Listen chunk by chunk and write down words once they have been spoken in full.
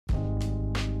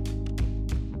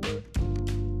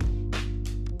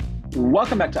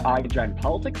Welcome back to iGen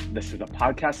Politics. This is a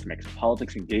podcast that makes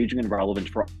politics engaging and relevant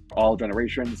for all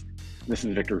generations. This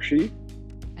is Victor Shi.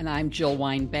 And I'm Jill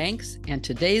Wine-Banks, and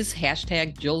today's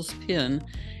hashtag Jill's Pin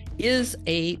is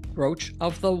a brooch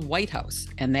of the White House.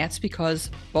 And that's because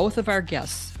both of our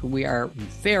guests, who we are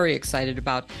very excited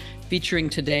about featuring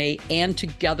today and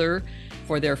together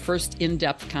for their first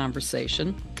in-depth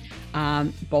conversation,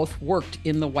 both worked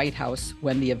in the White House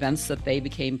when the events that they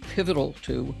became pivotal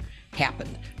to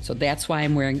happened. So that's why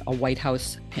I'm wearing a White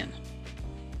House pin.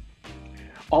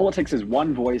 All it takes is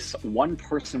one voice, one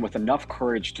person with enough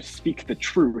courage to speak the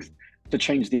truth to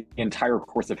change the entire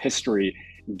course of history.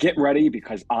 Get ready,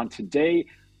 because today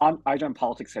on iGen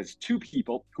Politics has two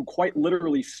people who quite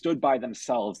literally stood by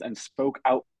themselves and spoke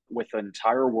out with the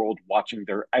entire world watching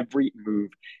their every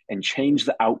move and changed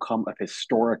the outcome of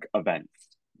historic events.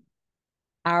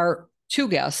 Our two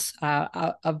guests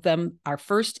of them, our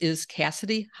first is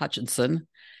Cassidy Hutchinson.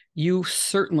 You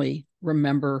certainly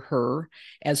remember her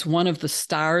as one of the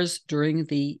stars during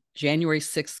the January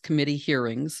 6th committee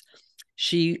hearings.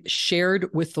 She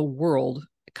shared with the world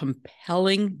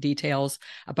compelling details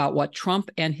about what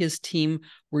Trump and his team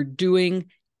were doing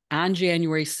on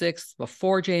January 6th,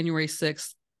 before January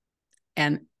 6th,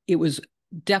 and it was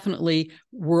definitely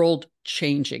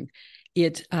world-changing.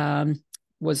 It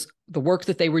was the work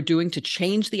that they were doing to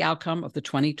change the outcome of the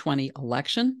 2020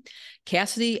 election.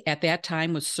 Cassidy, at that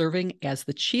time, was serving as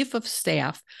the chief of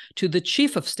staff to the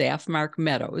chief of staff, Mark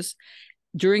Meadows,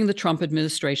 during the Trump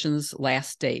administration's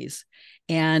last days.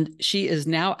 And she is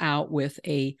now out with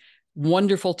a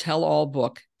wonderful tell-all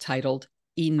book titled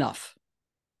Enough.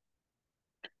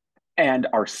 And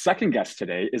our second guest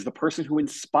today is the person who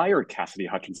inspired Cassidy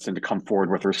Hutchinson to come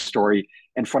forward with her story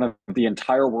in front of the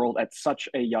entire world at such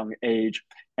a young age.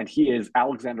 And he is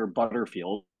Alexander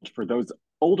Butterfield. For those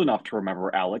old enough to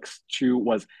remember Alex, who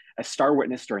was a star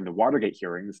witness during the Watergate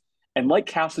hearings, and like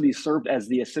Cassidy, served as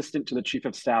the assistant to the chief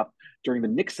of staff during the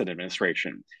Nixon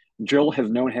administration. Jill has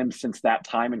known him since that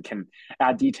time and can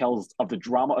add details of the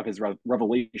drama of his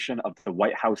revelation of the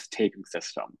White House taping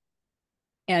system.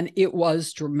 And it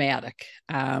was dramatic.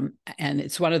 And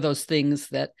it's one of those things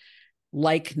that,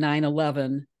 like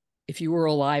 9/11, if you were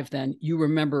alive then, you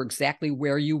remember exactly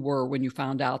where you were when you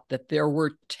found out that there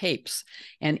were tapes.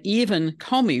 And even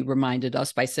Comey reminded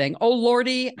us by saying, "Oh,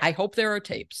 Lordy, I hope there are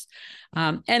tapes."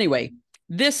 Anyway,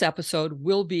 this episode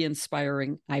will be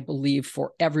inspiring, I believe,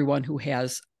 for everyone who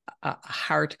has a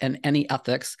heart and any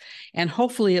ethics. And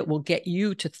hopefully it will get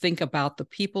you to think about the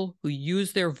people who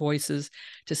use their voices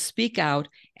to speak out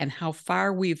and how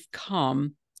far we've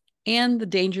come and the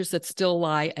dangers that still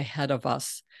lie ahead of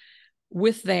us.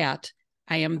 With that,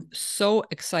 I am so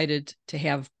excited to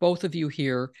have both of you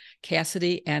here,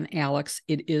 Cassidy and Alex.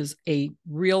 It is a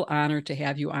real honor to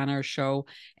have you on our show.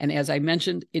 And as I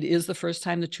mentioned, it is the first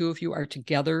time the two of you are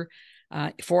together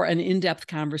for an in-depth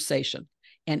conversation.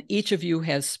 And each of you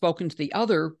has spoken to the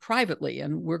other privately,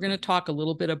 and we're going to talk a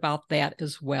little bit about that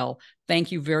as well.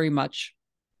 Thank you very much.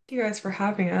 Thank you guys for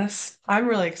having us. I'm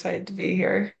really excited to be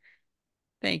here.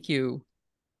 Thank you.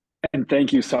 And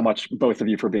thank you so much, both of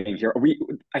you, for being here.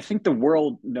 I think the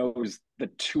world knows the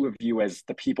two of you as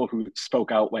the people who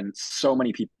spoke out when so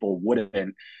many people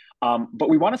wouldn't. But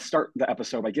we want to start the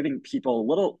episode by giving people a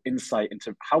little insight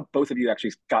into how both of you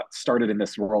actually got started in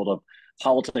this world of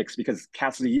politics, because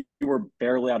Cassidy, you were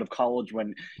barely out of college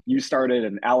when you started,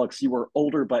 and Alex, you were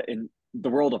older, but in the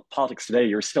world of politics today,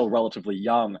 you're still relatively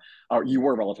young, or you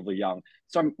were relatively young.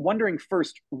 So I'm wondering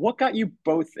first, what got you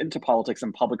both into politics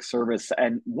and public service,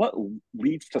 and what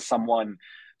leads to someone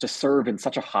to serve in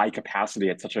such a high capacity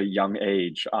at such a young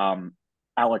age?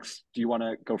 Alex, do you want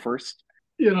to go first?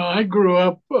 I grew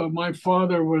up, my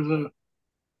father was a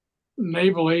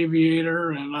naval aviator,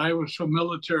 and I was a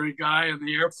military guy in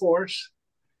the Air Force,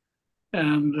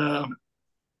 and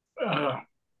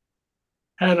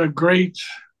had a great,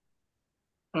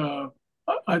 I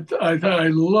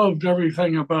loved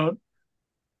everything about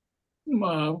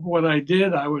what I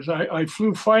did. I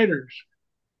flew fighters,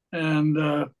 and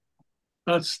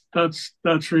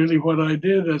that's really what I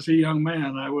did as a young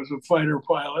man. I was a fighter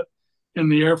pilot in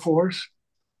the Air Force,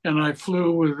 and I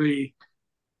flew with the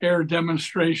air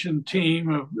demonstration team,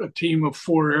 a team of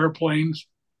 4 airplanes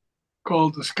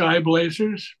called the Sky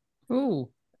Blazers.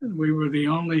 Ooh. And we were the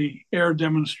only air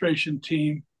demonstration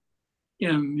team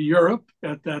in Europe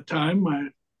at that time.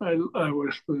 I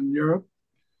was in Europe.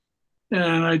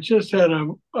 And I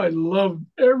loved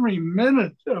every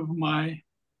minute of my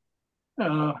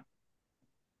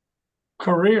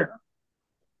career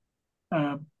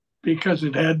because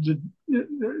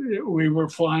we were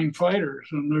flying fighters,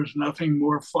 and there's nothing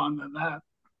more fun than that.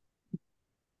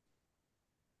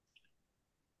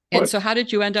 And so how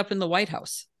did you end up in the White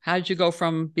House? How did you go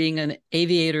from being an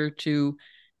aviator to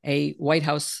a White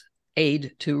House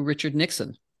aide to Richard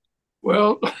Nixon?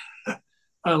 Well,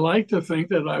 I like to think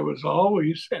that I was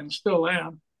always and still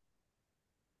am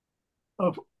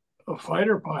a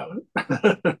fighter pilot.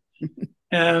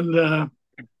 And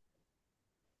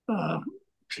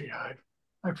gee,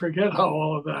 I forget how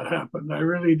all of that happened. I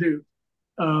really do.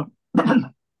 Uh,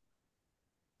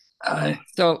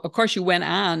 So, of course, you went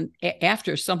on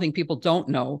after. Something people don't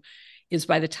know is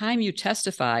by the time you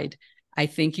testified, I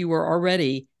think you were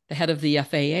already the head of the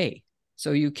FAA.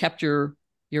 So you kept your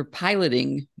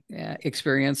piloting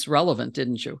experience relevant,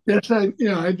 didn't you? Yes, I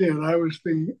did. I was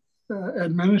the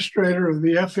administrator of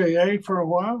the FAA for a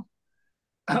while,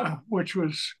 which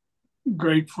was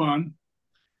great fun,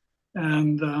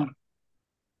 and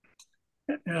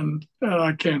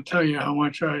I can't tell you how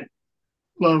much I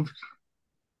loved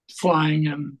flying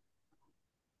and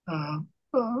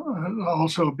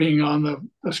also being on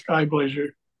the Sky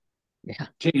Blazer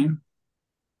team.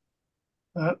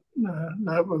 Those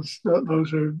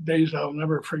are days I'll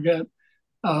never forget.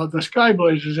 The Sky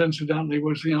Blazers, incidentally,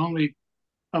 was the only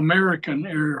American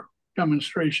air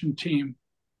demonstration team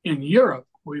in Europe.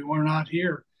 We were not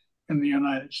here in the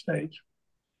United States.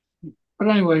 But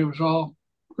anyway, it was all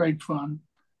great fun.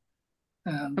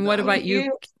 And what about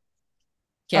you,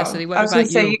 Cassidy? What I was about going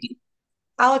to say, you?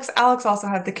 Alex also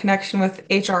had the connection with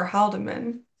H.R.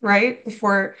 Haldeman, right?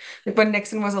 Before, like when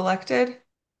Nixon was elected,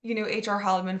 you knew H.R.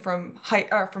 Haldeman from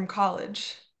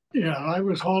college. Yeah, I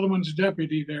was Haldeman's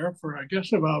deputy there for, I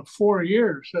guess, about 4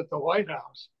 years at the White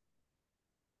House.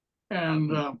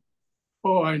 And,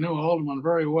 I knew Haldeman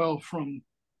very well from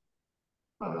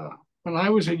when I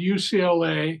was at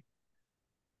UCLA.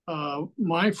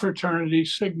 My fraternity,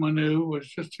 Sigma Nu, was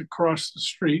just across the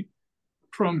street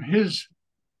from his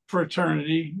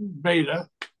fraternity, Beta,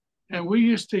 and we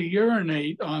used to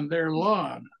urinate on their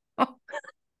lawn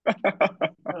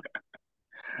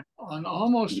on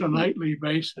almost a nightly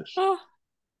basis.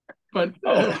 But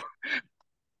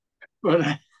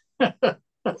but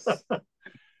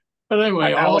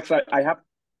anyway, Alex, I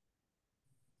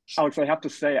have to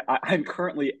say I'm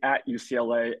currently at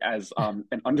UCLA as an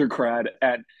undergrad,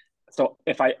 and so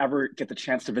if I ever get the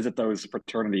chance to visit those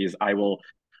fraternities, I will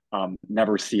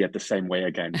never see it the same way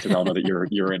again, because I'll know that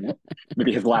you're in it.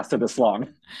 Maybe has lasted this long.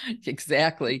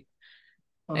 Exactly.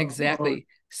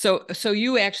 So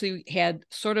you actually had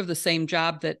sort of the same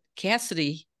job that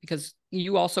Cassidy, because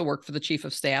you also worked for the chief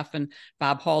of staff, and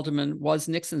Bob Haldeman was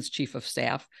Nixon's chief of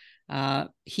staff.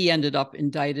 He ended up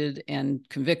indicted and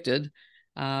convicted.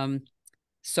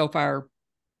 So far,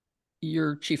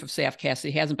 your chief of staff,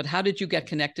 Cassidy, hasn't. But how did you get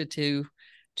connected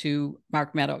to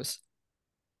Mark Meadows?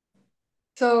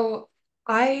 So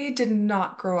I did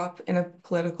not grow up in a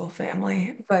political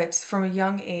family, but from a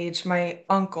young age, my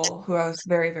uncle, who I was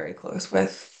very, very close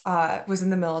with, was in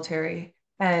the military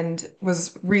and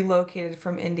was relocated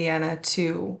from Indiana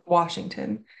to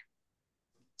Washington.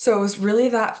 So it was really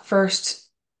that first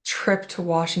trip to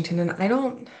Washington.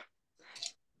 And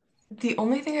the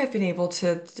only thing I've been able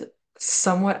to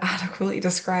somewhat adequately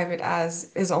describe it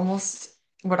as is almost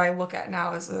what I look at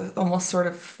now as almost sort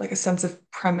of like a sense of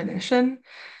premonition.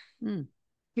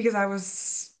 Because I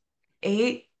was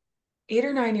 8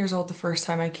 or 9 years old the first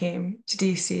time I came to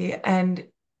DC, and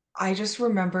I just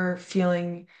remember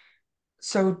feeling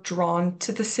so drawn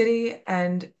to the city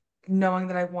and knowing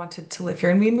that I wanted to live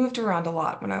here. And we moved around a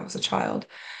lot when I was a child,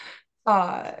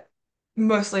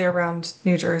 mostly around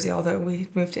New Jersey, although we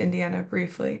moved to Indiana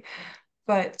briefly.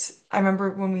 But I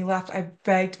remember when we left, I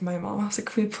begged my mom. I was like,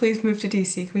 "Can we please move to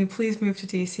DC? Can we please move to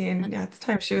DC?" And at the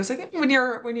time, she was like, "When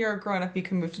you're a grown up, you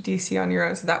can move to DC on your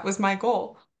own." So that was my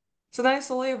goal. So then I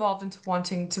slowly evolved into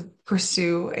wanting to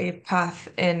pursue a path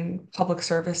in public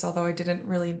service, although I didn't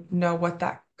really know what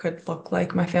that could look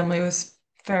like. My family was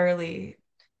fairly,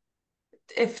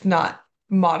 if not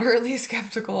moderately,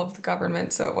 skeptical of the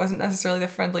government, so it wasn't necessarily the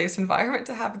friendliest environment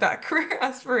to have that career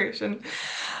aspiration.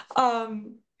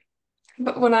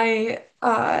 But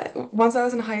once I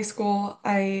was in high school,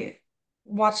 I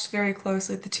watched very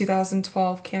closely the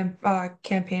 2012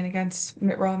 campaign against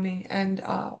Mitt Romney and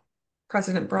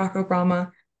President Barack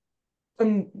Obama,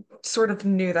 and sort of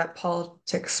knew that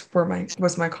politics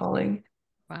was my calling.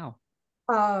 Wow.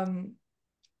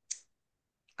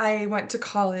 I went to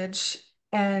college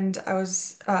and I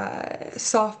was a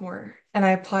sophomore, and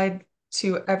I applied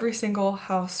to every single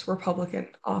House Republican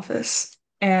office.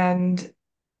 And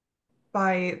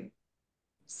by,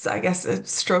 I guess, a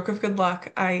stroke of good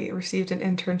luck, I received an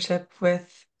internship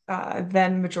with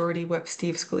then Majority Whip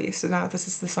Steve Scalise. So now this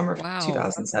is the summer of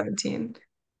 2017.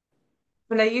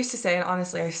 And I used to say, and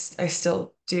honestly, I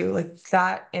still do, like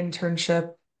that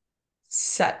internship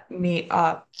set me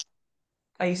up.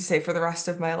 I used to say for the rest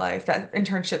of my life, that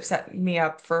internship set me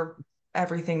up for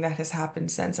everything that has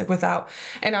happened since. Like without,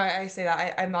 and I say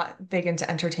that I'm not big into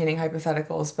entertaining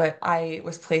hypotheticals, but I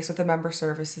was placed with the member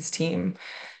services team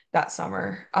that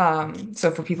summer.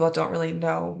 So for people that don't really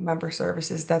know member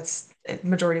services, that's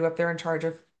majority what they're in charge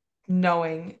of,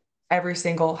 knowing every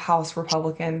single House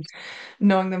Republican,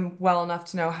 knowing them well enough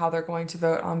to know how they're going to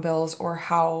vote on bills, or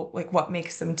how, like, what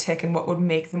makes them tick and what would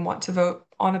make them want to vote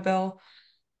on a bill.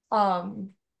 Um,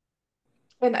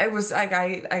 and I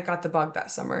got the bug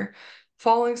that summer.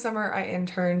 Following summer, I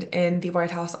interned in the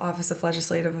White House Office of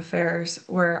Legislative Affairs,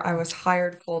 where I was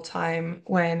hired full time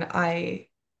when I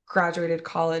graduated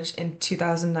college in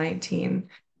 2019.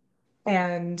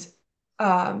 And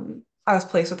I was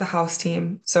placed with the House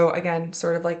team. So again,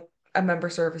 sort of like a member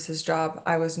services job.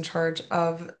 I was in charge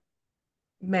of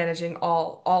managing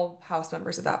all House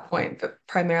members at that point, but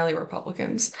primarily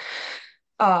Republicans.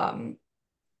 Um,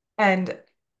 and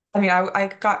I mean, I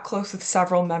got close with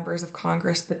several members of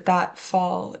Congress, but that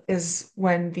fall is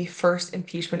when the first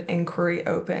impeachment inquiry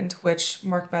opened, which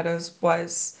Mark Meadows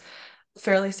was a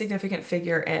fairly significant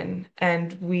figure in.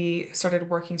 And we started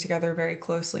working together very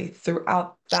closely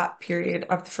throughout that period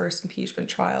of the first impeachment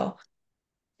trial.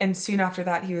 And soon after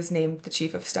that, he was named the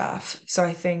chief of staff. So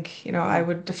I think, I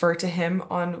would defer to him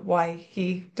on why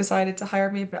he decided to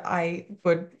hire me, but I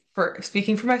would, for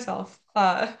speaking for myself,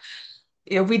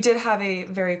 we did have a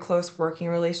very close working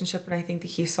relationship, and I think that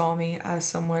he saw me as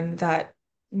someone that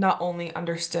not only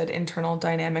understood internal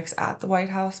dynamics at the White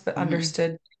House, but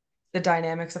understood the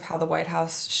dynamics of how the White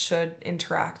House should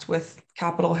interact with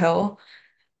Capitol Hill.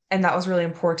 And that was really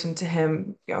important to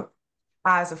him,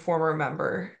 as a former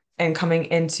member and coming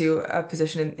into a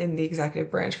position in the executive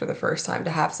branch for the first time,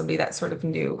 to have somebody that sort of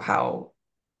knew how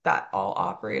that all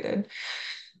operated.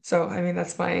 So, I mean,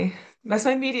 that's my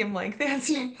medium length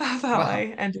answer of how Wow.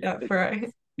 I ended up for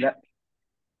Yeah,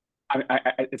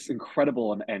 it's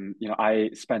incredible, and I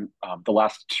spent the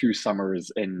last 2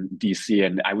 summers in DC,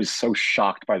 and I was so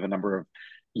shocked by the number of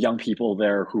young people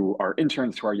there who are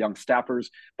interns, who are young staffers.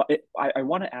 But I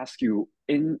want to ask you,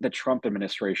 in the Trump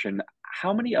administration,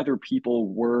 how many other people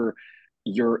were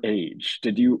your age?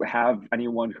 Did you have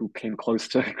anyone who came close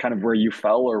to kind of where you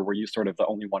fell, or were you sort of the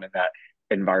only one in that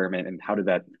environment? And how did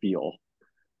that feel?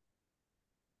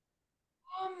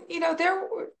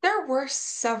 there were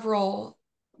several,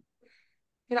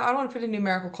 I don't want to put a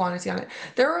numerical quantity on it.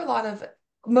 There were a lot of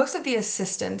most of the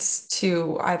assistants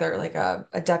to either like a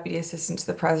deputy assistant to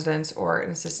the president or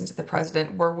an assistant to the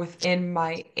president were within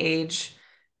my age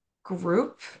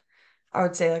group. I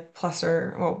would say like plus,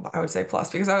 or well, I would say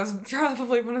plus because I was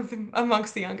probably one of the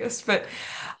amongst the youngest, but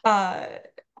uh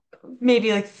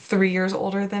maybe like 3 years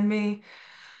older than me.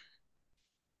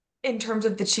 In terms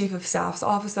of the chief of staff's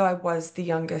office, though, I was the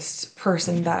youngest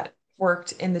person that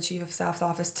worked in the chief of staff's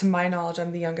office. To my knowledge,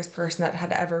 I'm the youngest person that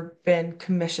had ever been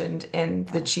commissioned in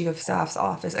the chief of staff's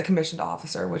office, a commissioned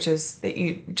officer, which is that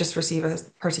you just receive a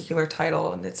particular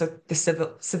title, and it's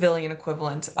the civilian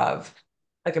equivalent of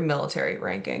like a military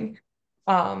ranking.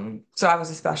 So I was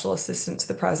a special assistant to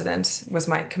the president, was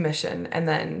my commission, and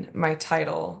then my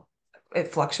title, it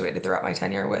fluctuated throughout my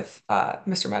tenure with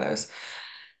Mr. Meadows.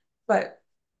 But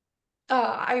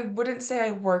I wouldn't say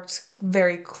I worked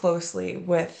very closely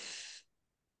with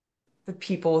the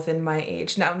people within my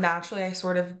age. Now, naturally, I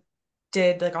sort of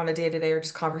did, like, on a day-to-day or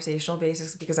just conversational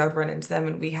basis, because I would run into them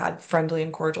and we had friendly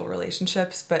and cordial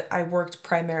relationships. But I worked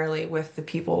primarily with the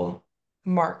people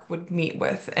Mark would meet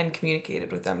with and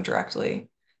communicated with them directly.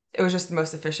 It was just the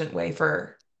most efficient way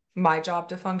for my job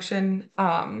to function.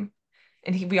 And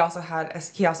he also had a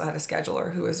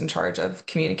scheduler who was in charge of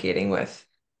communicating with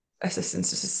assistants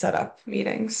to set up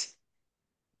meetings.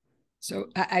 So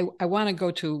I want to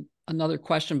go to another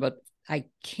question, but I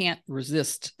can't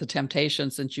resist the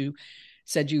temptation, since you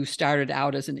said you started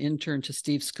out as an intern to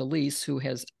Steve Scalise, who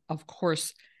has, of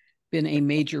course, been a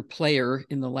major player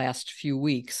in the last few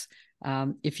weeks.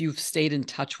 If you've stayed in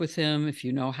touch with him, if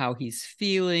you know how he's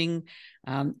feeling,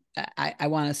 I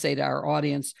want to say to our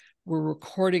audience, we're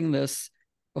recording this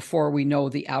before we know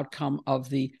the outcome of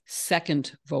the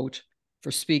second vote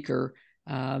for speaker.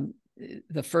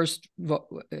 The first vote,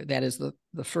 that is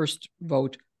the first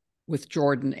vote with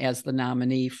Jordan as the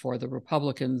nominee for the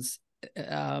Republicans,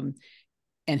 and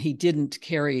he didn't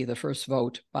carry the first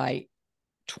vote by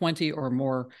 20 or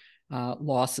more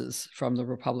losses from the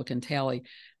Republican tally.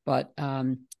 But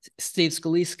Steve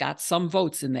Scalise got some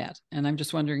votes in that. And I'm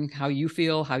just wondering how you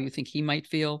feel, how you think he might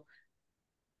feel.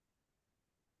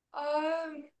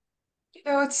 Um,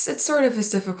 It's sort of is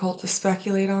difficult to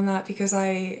speculate on that because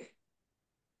I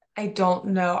don't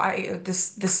know.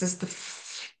 This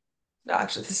is no,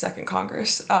 actually the second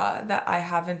Congress that I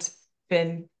haven't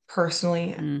been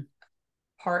personally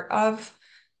part of.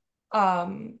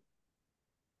 Um,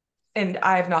 and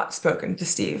I have not spoken to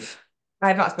Steve. I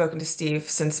have not spoken to Steve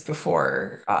since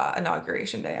before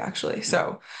inauguration day, actually.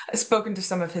 So I've spoken to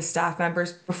some of his staff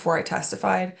members before I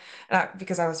testified,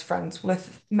 because I was friends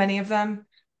with many of them.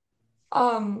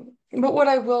 But what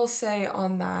I will say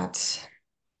on that,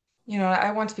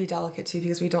 I want to be delicate too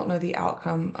because we don't know the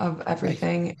outcome of Right.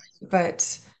 everything.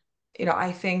 But,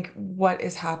 I think what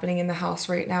is happening in the House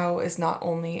right now is not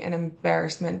only an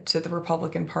embarrassment to the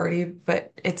Republican Party,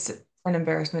 but it's an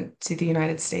embarrassment to the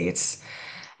United States.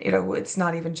 It's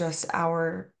not even just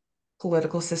our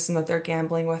political system that they're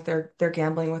gambling with. They're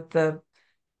gambling with the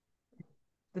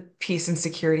peace and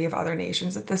security of other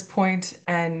nations at this point.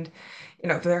 And,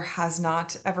 there has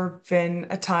not ever been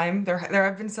a time, there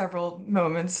have been several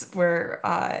moments where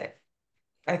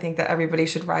I think that everybody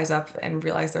should rise up and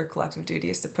realize their collective duty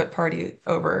is to put party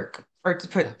over, or to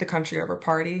Yeah. put the country over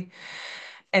party.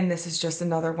 And this is just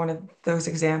another one of those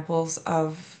examples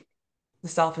of the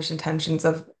selfish intentions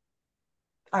of,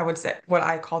 I would say, what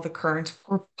I call the current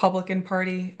Republican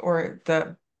Party, or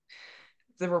the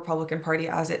Republican Party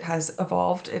as it has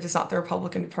evolved. It is not the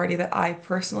Republican Party that I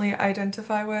personally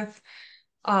identify with.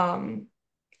 Um,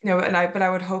 but I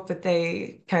would hope that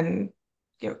they can,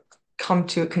 come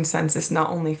to a consensus not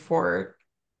only for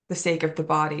the sake of the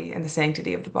body and the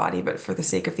sanctity of the body, but for the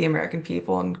sake of the American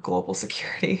people and global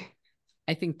security.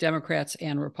 I think Democrats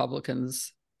and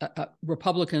Republicans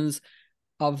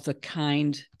of the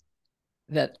kind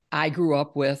that I grew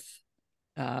up with,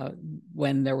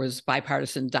 when there was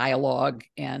bipartisan dialogue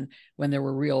and when there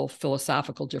were real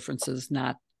philosophical differences,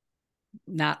 not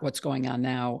what's going on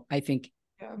now. I think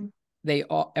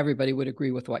everybody would agree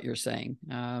with what you're saying.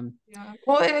 Yeah.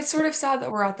 Well, and it's sort of sad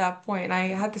that we're at that point. I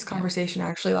had this conversation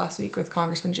actually last week with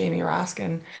Congressman Jamie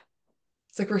Raskin.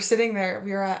 It's like we're sitting there.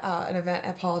 We were at an event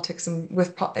at Politics and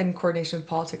in coordination with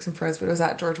Politics and Prose, but it was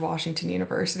at George Washington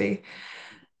University.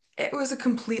 It was a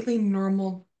completely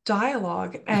normal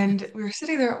dialogue, and we were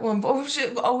sitting there at one, but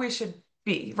we always should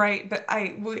be, right? But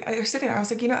I was sitting there. I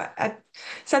was like, I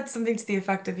said something to the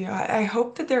effect of, I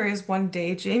hope that there is one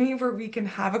day, Jamie, where we can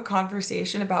have a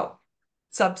conversation about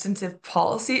substantive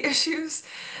policy issues,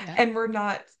 Yeah. and we're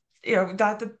not,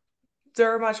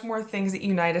 there are much more things that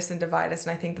unite us and divide us,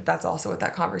 and I think that that's also what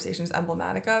that conversation is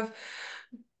emblematic of.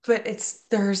 But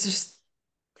there's just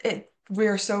we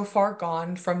are so far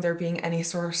gone from there being any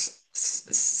sort of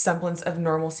semblance of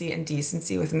normalcy and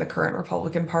decency within the current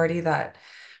Republican Party that,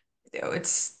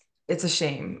 it's a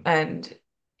shame. And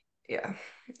yeah,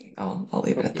 I'll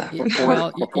leave it at that for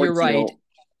now. Well, you're right.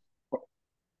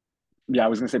 Yeah, I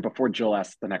was going to say before Jill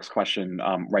asked the next question,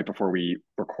 right before we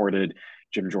recorded,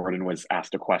 Jim Jordan was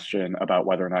asked a question about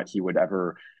whether or not he would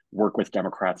ever work with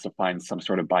Democrats to find some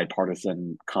sort of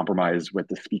bipartisan compromise with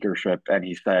the speakership, and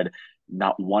he said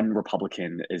not one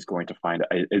Republican is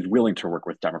willing to work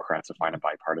with Democrats to find a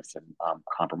bipartisan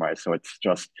compromise. So it's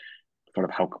just sort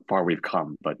of how far we've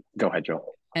come. But go ahead, Jill.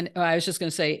 And I was just going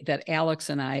to say that Alex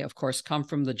and I, of course, come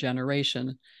from the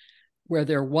generation where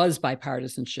there was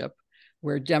bipartisanship,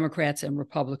 where Democrats and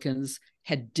Republicans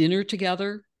had dinner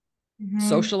together,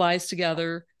 socialized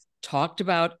together, talked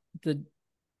about the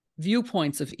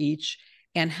viewpoints of each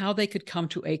and how they could come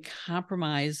to a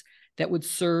compromise that would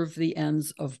serve the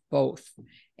ends of both.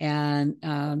 And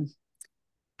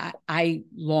I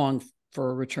long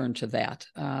for a return to that.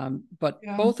 But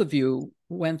both of you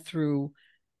went through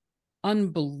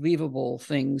unbelievable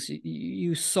things.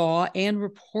 You saw and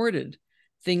reported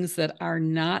things that are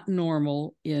not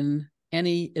normal in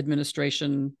any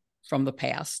administration from the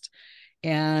past.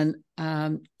 And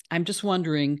I'm just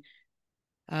wondering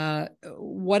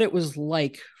what it was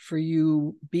like for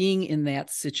you being in that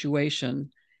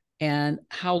situation and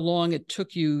how long it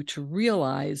took you to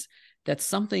realize that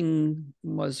something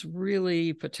was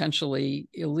really potentially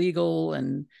illegal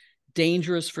and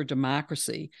dangerous for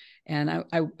democracy. And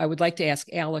I would like to ask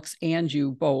Alex and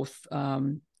you both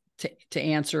to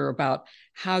answer about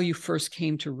how you first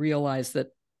came to realize that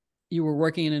you were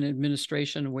working in an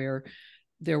administration where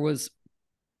there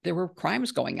were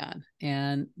crimes going on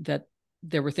and that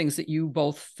there were things that you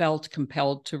both felt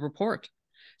compelled to report.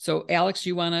 So Alex,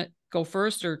 you want to go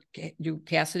first, or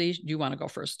Cassidy, do you want to go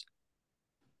first?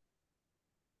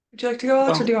 Would you like to go,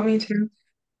 Alex, or do you want me to?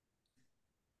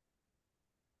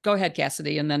 Go ahead,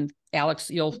 Cassidy, and then Alex,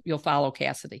 you'll follow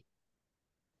Cassidy.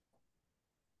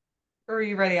 Are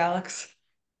you ready, Alex?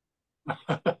 You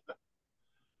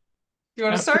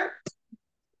want to start?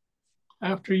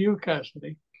 After you,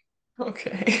 Cassidy.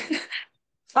 Okay.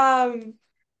 I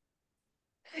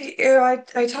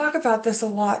talk about this a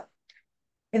lot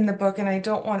in the book, and I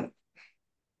don't want,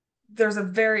 there's a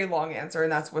very long answer,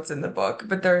 and that's what's in the book,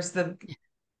 but there's the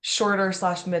shorter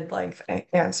slash mid-length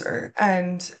answer.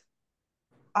 And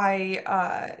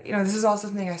this is also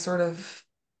something I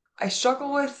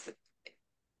struggle with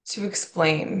to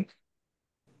explain,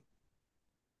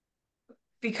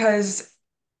 because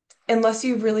unless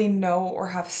you really know or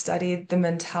have studied the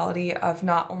mentality of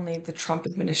not only the Trump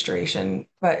administration,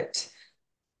 but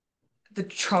the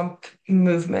Trump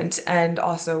movement and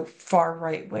also far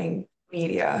right-wing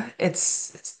media,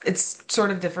 it's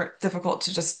sort of difficult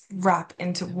to just wrap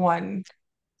into one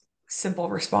simple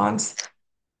response.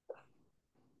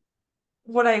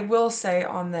 What I will say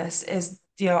on this is,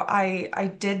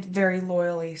 I did very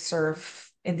loyally serve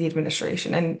in the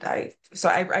administration, and I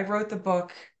wrote the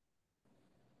book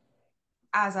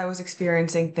as I was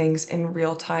experiencing things in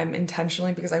real time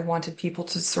intentionally, because I wanted people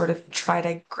to sort of try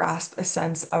to grasp a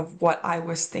sense of what I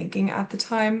was thinking at the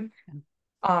time.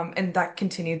 And that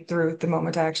continued through the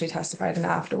moment I actually testified and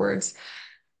afterwards.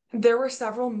 There were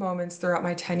several moments throughout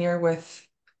my tenure with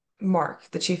Mark,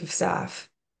 the chief of staff,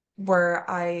 where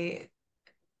I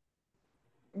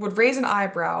would raise an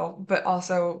eyebrow, but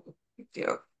also,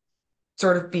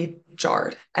 sort of be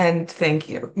jarred and think,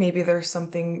 maybe there's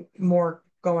something more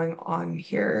going on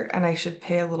here and I should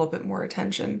pay a little bit more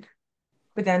attention.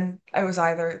 But then I was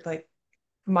either like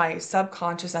my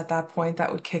subconscious at that point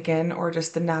that would kick in, or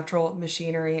just the natural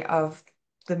machinery of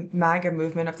the MAGA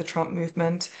movement, of the Trump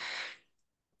movement,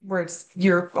 where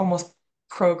you're almost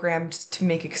programmed to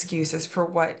make excuses for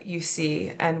what you see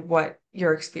and what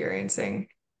you're experiencing.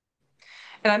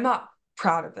 And I'm not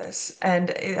proud of this. And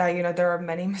there are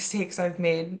many mistakes I've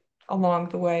made along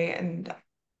the way,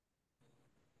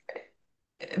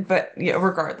 but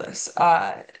regardless,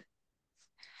 I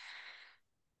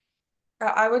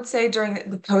would say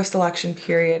during the post-election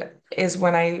period is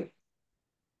when I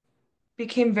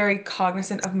became very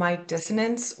cognizant of my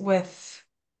dissonance with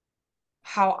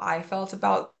how I felt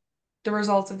about the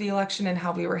results of the election and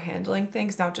how we were handling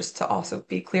things. Now, just to also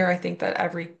be clear, I think that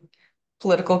every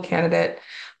political candidate,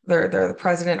 they're the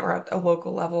president or at a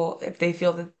local level, if they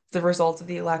feel that the results of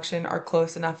the election are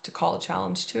close enough to call a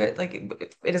challenge to it, like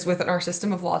it is within our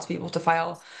system of law to be able to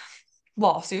file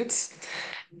lawsuits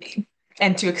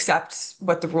and to accept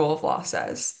what the rule of law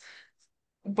says.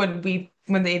 When the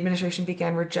administration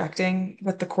began rejecting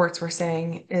what the courts were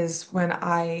saying is when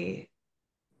I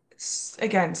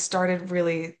again started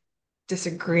really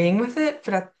disagreeing with it.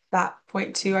 But at that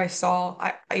point too, I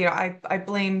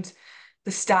blamed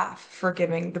the staff for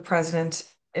giving the president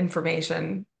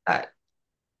information that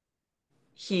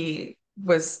he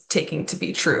was taking to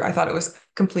be true. I thought it was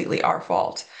completely our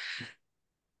fault.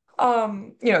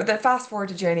 That fast forward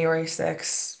to January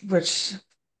 6th, which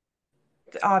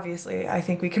obviously I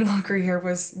think we can all agree here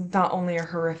was not only a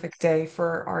horrific day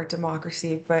for our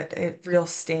democracy, but a real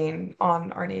stain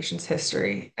on our nation's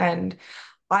history. And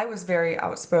I was very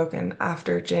outspoken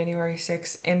after January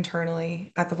 6th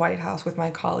internally at the White House with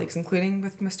my colleagues, including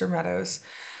with Mr. Meadows,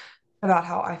 about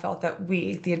how I felt that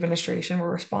we, the administration,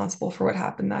 were responsible for what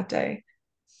happened that day.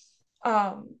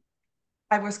 I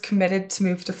was committed to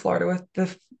move to Florida with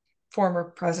the former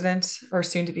president, or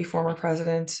soon to be former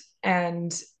president,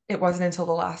 and it wasn't until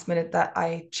the last minute that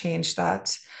I changed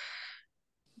that.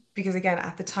 Because again,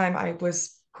 at the time I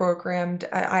was programmed,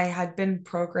 I had been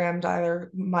programmed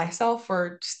either myself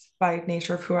or just by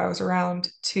nature of who I was around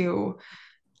to,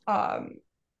 I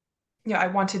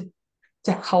wanted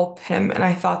to help him. And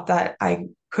I thought that I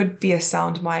could be a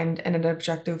sound mind and an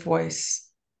objective voice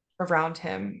around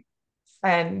him.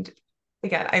 And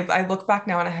again, I look back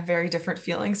now and I have very different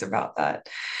feelings about that.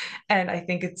 And I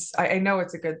think I know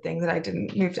it's a good thing that I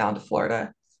didn't move down to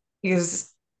Florida,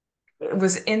 because it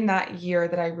was in that year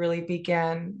that I really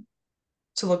began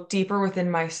to look deeper within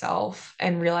myself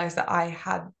and realize that I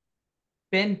had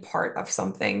been part of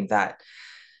something that,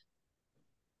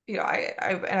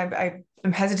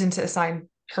 I'm hesitant to assign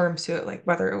terms to it, like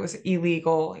whether it was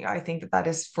illegal. I think that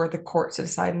is for the courts to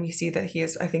decide. And we see that he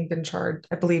has, I think, been charged,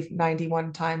 I believe,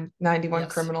 91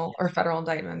 Yes. criminal or federal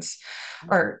indictments,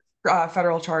 or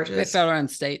federal charges. Federal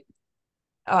and state.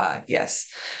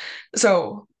 Yes.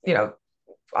 So,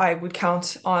 I would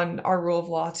count on our rule of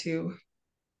law to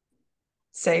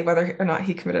say whether or not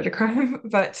he committed a crime,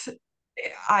 but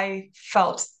I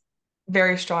felt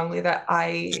very strongly that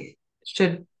I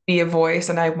should be a voice,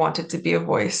 and I wanted to be a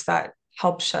voice that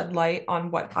helped shed light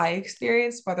on what I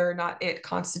experienced, whether or not it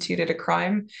constituted a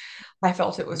crime. I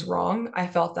felt it was wrong. I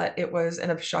felt that it was an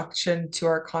obstruction to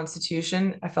our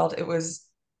Constitution. I felt it was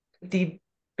the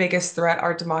biggest threat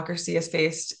our democracy has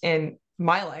faced in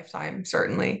my lifetime,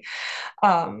 certainly,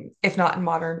 if not in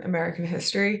modern American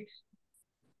history.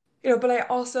 But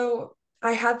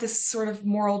I had this sort of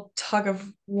moral tug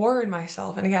of war in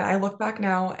myself. And again, I look back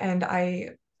now and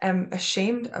I am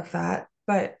ashamed of that,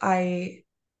 but I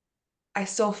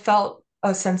still felt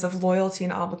a sense of loyalty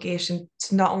and obligation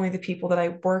to not only the people that I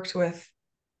worked with,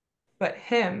 but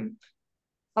him.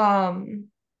 Um,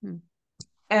 Hmm.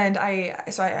 and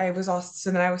I was also,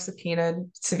 so then I was subpoenaed,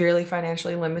 severely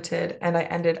financially limited, and I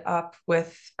ended up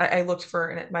with, I looked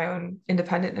for my own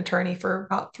independent attorney for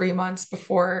about 3 months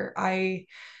before I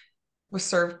was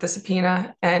served the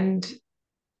subpoena, and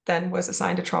then was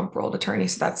assigned a Trump world attorney.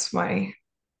 So that's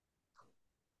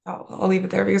I'll leave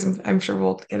it there because I'm sure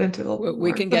we'll get into a little bit more.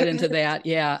 We can get into that.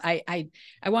 Yeah. I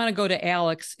want to go to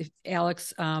Alex.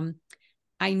 Alex,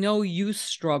 I know you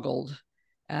struggled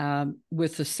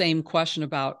with the same question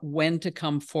about when to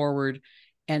come forward,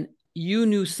 and you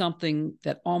knew something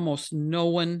that almost no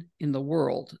one in the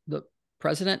world, the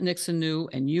President Nixon knew,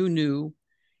 and you knew,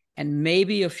 and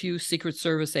maybe a few Secret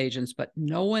Service agents, but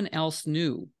no one else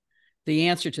knew the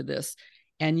answer to this.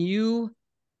 And you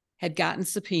had gotten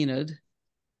subpoenaed,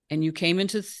 and you came in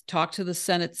to talk to the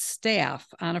Senate staff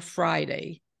on a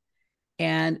Friday.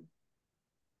 And,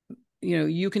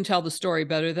 you can tell the story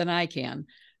better than I can,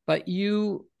 but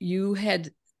you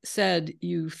had said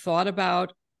you thought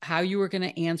about how you were going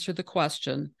to answer the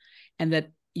question, and that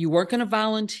you weren't going to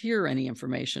volunteer any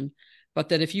information, but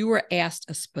that if you were asked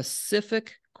a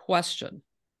specific question,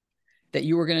 that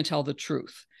you were going to tell the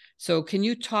truth. So can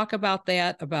you talk about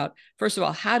that? About, first of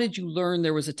all, how did you learn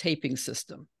there was a taping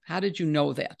system? How did you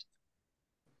know that?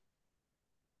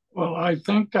 Well, I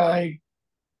think I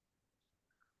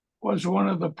was one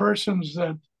of the persons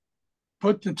that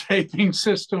put the taping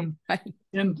system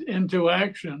into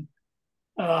action.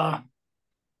 That's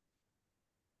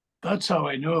how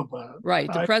I knew about it.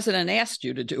 Right. The president asked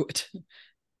you to do it.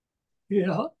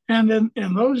 Yeah. And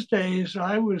in those days,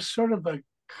 I was sort of the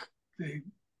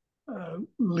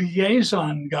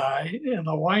liaison guy in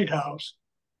the White House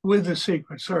with the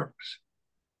Secret Service.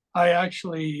 I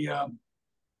actually, at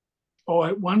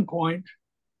one point,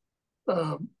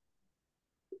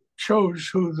 chose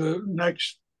who the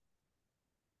next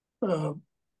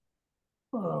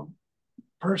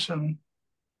person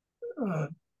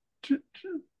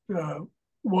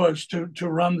was to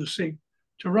run the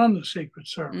Secret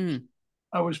Service. Mm.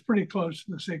 I was pretty close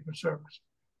to the Secret Service,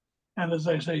 and as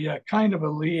I say, yeah, kind of a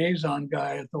liaison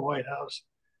guy at the White House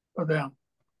for them.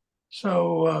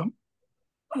 So,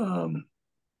 I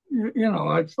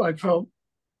felt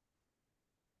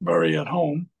very at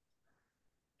home,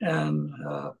 and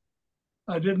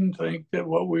I didn't think that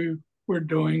what we were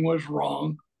doing was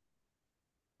wrong.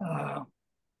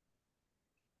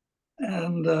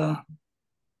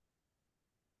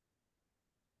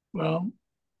 Well,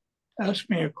 ask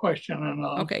me a question and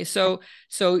I'll... Okay, so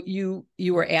you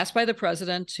were asked by the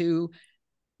president to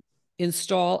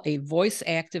install a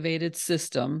voice-activated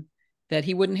system that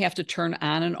he wouldn't have to turn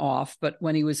on and off, but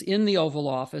when he was in the Oval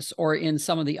Office or in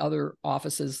some of the other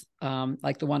offices,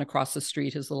 like the one across the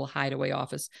street, his little hideaway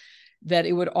office, that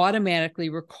it would automatically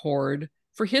record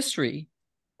for history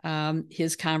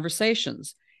his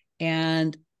conversations.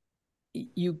 And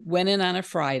you went in on a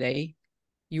Friday.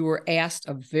 You were asked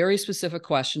a very specific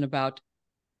question about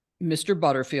Mr.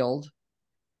 Butterfield.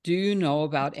 Do you know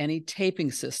about any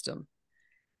taping system?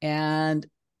 And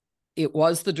it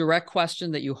was the direct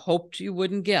question that you hoped you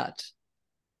wouldn't get.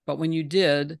 But when you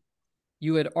did,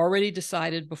 you had already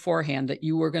decided beforehand that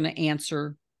you were going to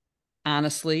answer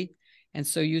honestly. And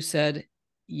so you said,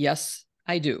 yes,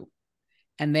 I do.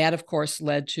 And that, of course,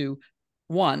 led to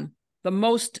one, the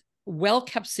most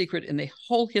well-kept secret in the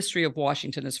whole history of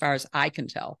Washington, as far as I can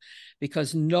tell,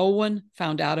 because no one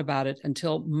found out about it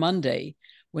until Monday,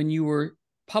 when you were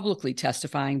publicly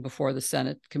testifying before the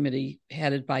Senate committee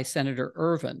headed by Senator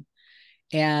Ervin.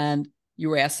 And you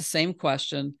were asked the same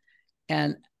question.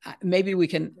 And maybe we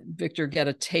can, Victor, get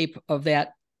a tape of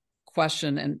that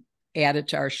question and add it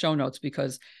to our show notes,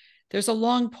 because there's a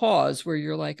long pause where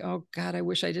you're like, oh God, I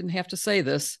wish I didn't have to say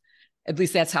this. At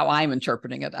least that's how I'm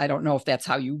interpreting it. I don't know if that's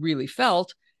how you really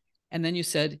felt. And then you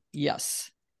said, yes.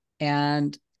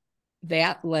 And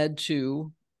that led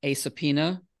to a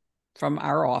subpoena from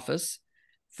our office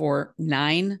for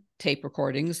 9 tape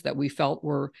recordings that we felt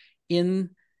were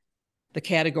in the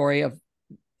category of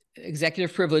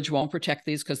executive privilege won't protect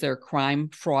these because they're a crime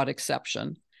fraud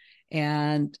exception.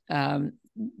 And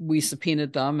we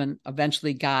subpoenaed them and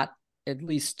eventually got at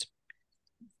least,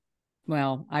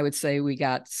 well, I would say we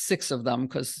got 6 of them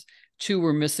because 2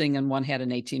 were missing and 1 had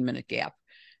an 18-minute gap.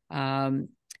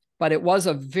 but it was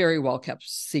a very well kept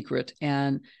secret.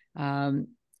 And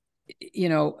you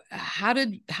know, how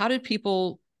did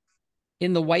people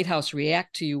in the White House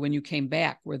react to you when you came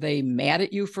back? Were they mad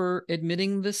at you for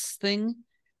admitting this thing?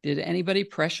 Did anybody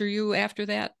pressure you after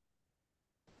that?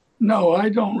 No, I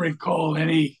don't recall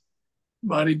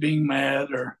anybody being mad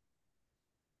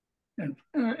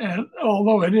and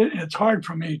although it's hard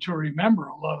for me to remember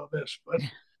a lot of this,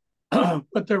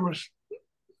 but there was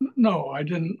no, I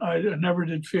never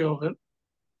did feel that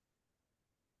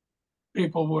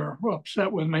people were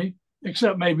upset with me,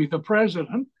 except maybe the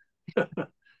president.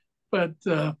 But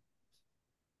you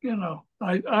know,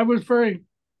 I was very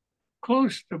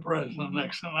close to President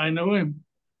Nixon. I knew him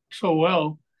so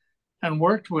well and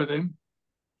worked with him.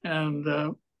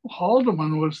 And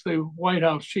Haldeman was the White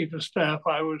House chief of staff.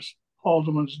 I was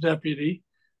Haldeman's deputy.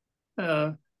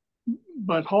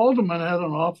 But Haldeman had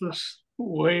an office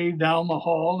way down the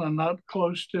hall and not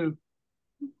close to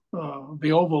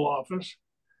the Oval Office.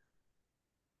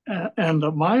 And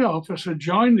my office had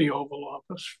joined the Oval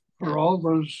Office for all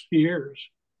those years.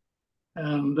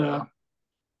 And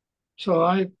so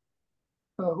I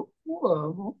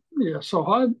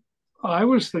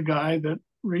was the guy that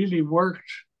really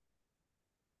worked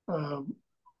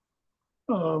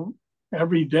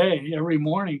every day, every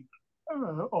morning,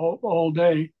 all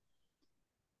day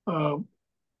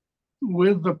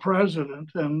with the president,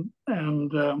 and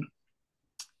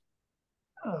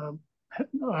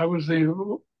I was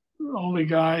the only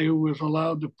guy who was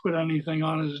allowed to put anything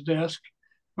on his desk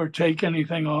or take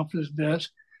anything off his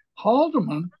desk.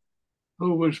 Haldeman,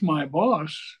 who was my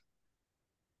boss,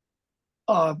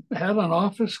 had an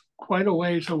office quite a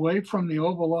ways away from the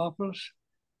Oval Office.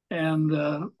 And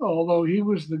although he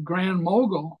was the grand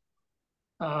mogul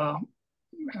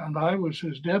and I was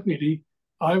his deputy,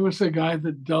 I was the guy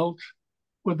that dealt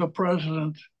with the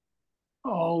president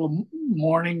all the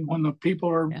morning when the people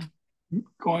are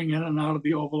going in and out of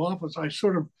the Oval Office. I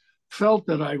sort of felt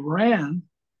that I ran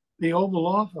the Oval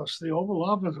Office. The Oval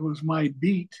Office was my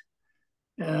beat.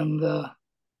 And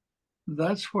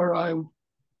that's where I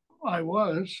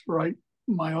was, right?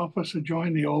 My office had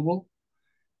joined the Oval.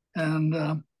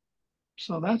 And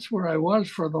so that's where I was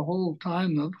for the whole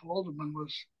time that Haldeman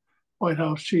was White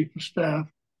House chief of staff.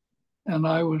 And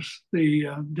I was the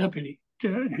deputy,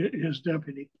 his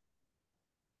deputy.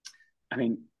 I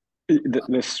mean,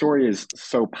 the story is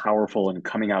so powerful and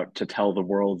coming out to tell the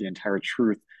world the entire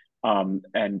truth.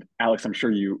 And Alex, I'm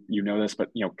sure you know this, but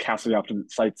you know, Cassidy often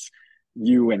cites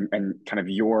you and kind of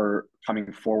your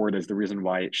coming forward as the reason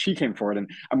why she came forward. And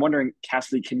I'm wondering,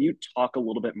 Cassidy, can you talk a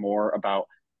little bit more about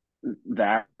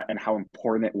that and how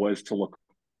important it was to look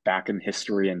back in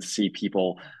history and see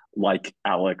people like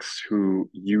Alex who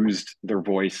used their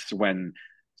voice when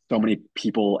so many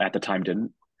people at the time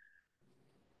didn't?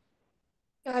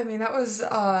 Yeah, I mean, that was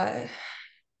a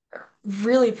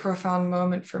really profound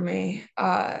moment for me,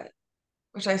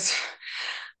 which I've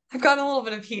gotten a little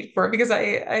bit of heat for because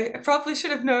I probably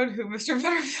should have known who Mr.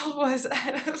 Butterfield was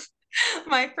ahead of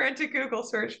my frantic Google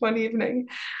search one evening.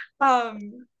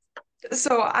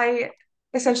 So I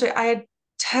had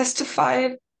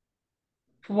testified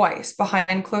twice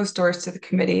behind closed doors to the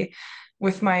committee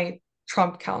with my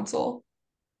Trump counsel,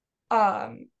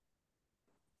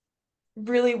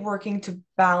 really working to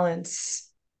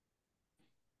balance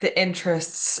the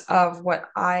interests of what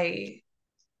I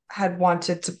had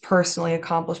wanted to personally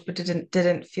accomplish, but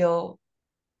didn't feel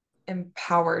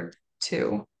empowered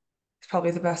to. It's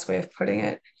probably the best way of putting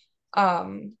it.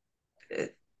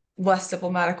 Less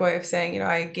diplomatic way of saying, you know,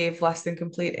 I gave less than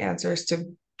complete answers to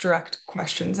direct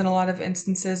questions in a lot of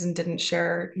instances and didn't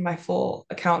share my full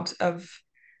account of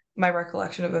my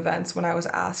recollection of events when I was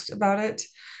asked about it.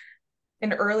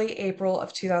 In early April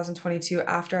of 2022,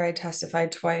 after I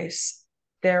testified twice,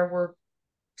 there were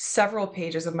several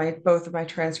pages of both of my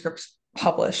transcripts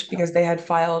published because they had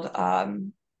filed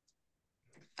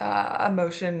a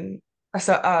motion,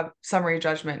 a summary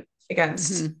judgment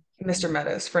against Mr.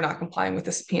 Meadows for not complying with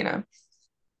the subpoena.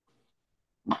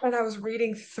 And I was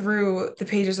reading through the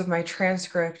pages of my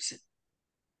transcript,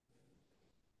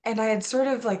 and I had sort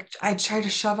of I tried to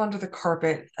shove under the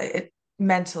carpet it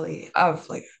mentally of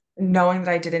like knowing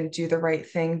that I didn't do the right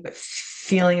thing, but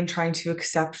feeling and trying to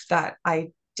accept that I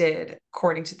did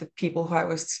according to the people who I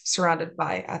was surrounded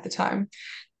by at the time.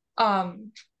 But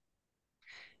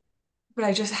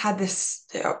I just had this,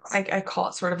 I call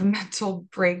it sort of a mental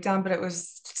breakdown, but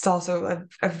it's also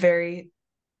a very,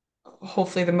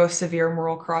 hopefully the most severe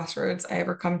moral crossroads I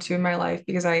ever come to in my life,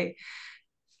 because I,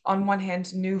 on one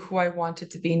hand, knew who I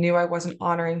wanted to be, knew I wasn't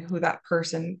honoring who that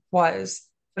person was.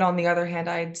 But on the other hand,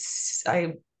 I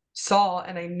saw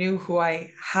and I knew who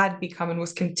I had become and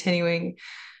was continuing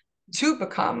to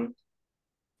become.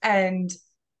 And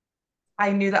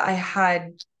I knew that I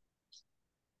had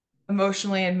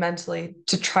emotionally and mentally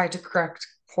to try to correct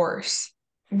course.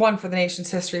 One, for the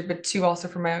nation's history, but two, also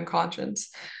for my own conscience.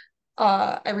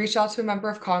 I reached out to a member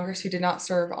of Congress who did not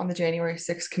serve on the January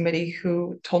 6th committee,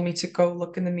 who told me to go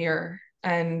look in the mirror.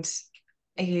 And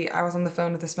I was on the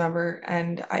phone with this member,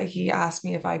 and he asked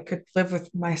me if I could live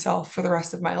with myself for the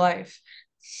rest of my life,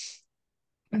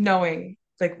 knowing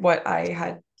like what I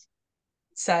had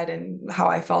said and how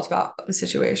I felt about the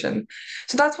situation.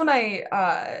 So that's when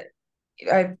I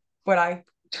what I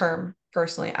term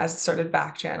personally as started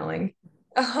back channeling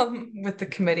with the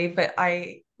committee, but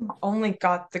I only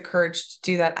got the courage to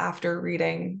do that after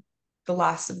reading The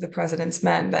Last of the President's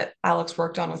Men that Alex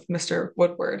worked on with Mr.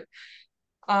 Woodward.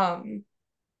 Um,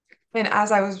 and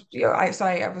as I was,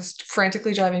 I was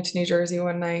frantically driving to New Jersey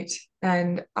one night,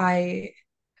 and I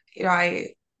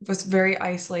was very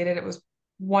isolated. It was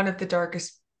one of the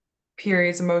darkest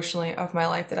periods emotionally of my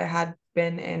life that I had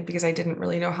been in, because I didn't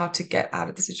really know how to get out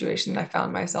of the situation that I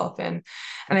found myself in.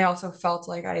 And I also felt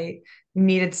like I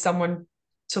needed someone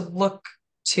to look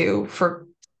to for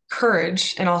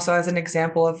courage and also as an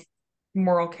example of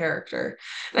moral character.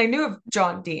 And I knew of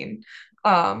John Dean,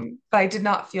 but I did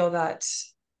not feel that,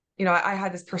 I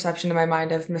had this perception in my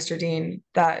mind of Mr. Dean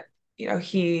that,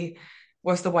 he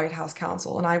was the White House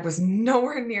counsel, and I was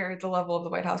nowhere near the level of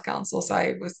the White House counsel. So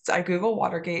I Googled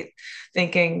Watergate,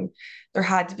 thinking there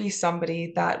had to be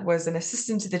somebody that was an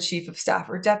assistant to the chief of staff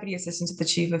or deputy assistant to the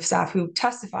chief of staff who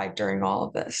testified during all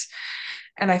of this.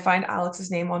 And I find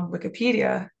Alex's name on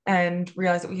Wikipedia and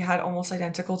realized that we had almost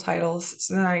identical titles.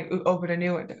 So then I opened a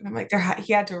new one, and I'm like,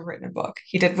 he had to have written a book.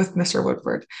 He did with Mr.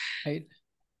 Woodward. Right.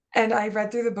 And I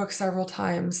read through the book several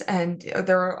times, and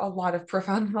there are a lot of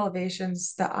profound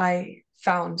revelations that I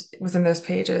found within those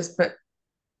pages. But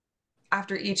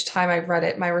after each time I read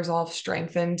it, my resolve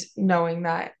strengthened, knowing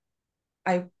that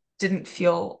I didn't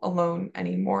feel alone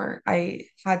anymore. I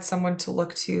had someone to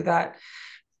look to, that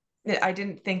I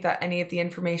didn't think that any of the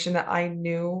information that I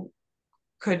knew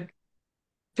could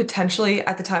potentially,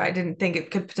 at the time, I didn't think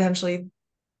it could potentially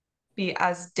be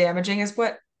as damaging as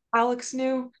what Alex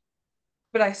knew.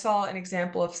 But I saw an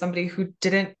example of somebody who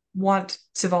didn't want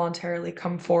to voluntarily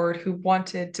come forward, who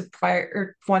wanted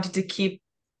to keep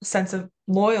a sense of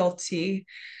loyalty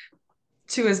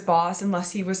to his boss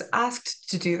unless he was asked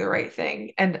to do the right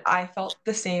thing. And I felt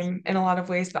the same in a lot of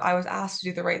ways, but I was asked to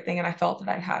do the right thing, and I felt that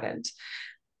I hadn't.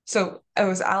 So it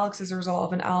was Alex's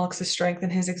resolve and Alex's strength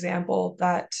and his example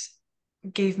that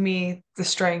gave me the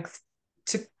strength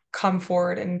to come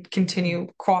forward and continue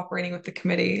cooperating with the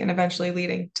committee, and eventually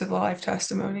leading to the live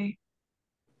testimony.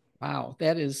 Wow,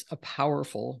 that is a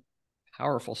powerful,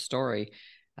 powerful story.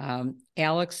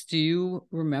 Alex, do you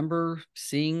remember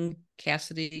seeing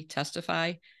Cassidy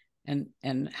testify,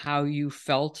 and how you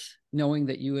felt knowing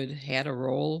that you had a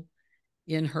role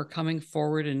in her coming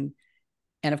forward? And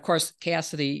of course,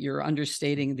 Cassidy, you're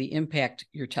understating the impact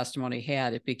your testimony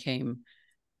had.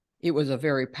 It was a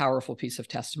very powerful piece of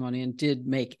testimony and did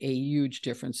make a huge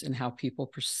difference in how people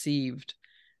perceived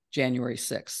January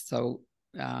 6th. So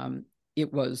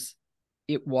it was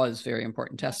very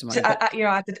important testimony.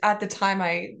 At the time,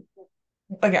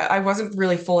 I wasn't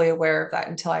really fully aware of that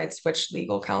until I had switched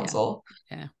legal counsel.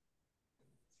 Yeah.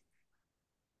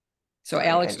 So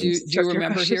Alex, do you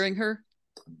remember hearing her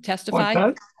testify?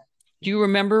 What's that? Do you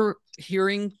remember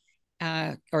hearing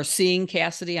or seeing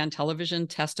Cassidy on television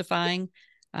testifying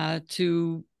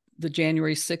to the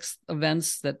January 6th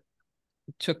events that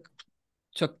took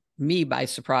me by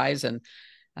surprise and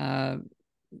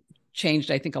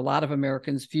changed, I think, a lot of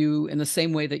Americans' view, in the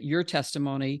same way that your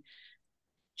testimony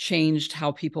changed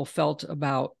how people felt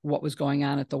about what was going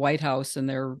on at the White House and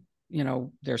their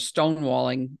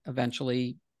stonewalling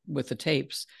eventually with the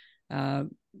tapes.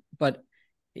 But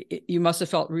you must have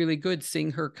felt really good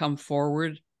seeing her come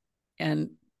forward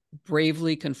and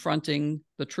bravely confronting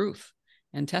the truth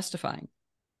and testifying.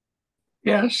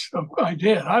 Yes, I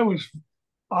did. I was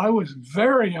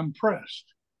very impressed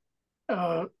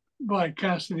by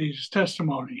Cassidy's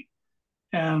testimony,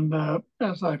 and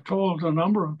as I've told a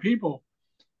number of people,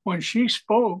 when she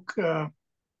spoke,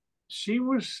 she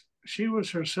was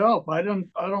herself.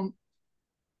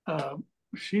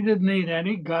 She didn't need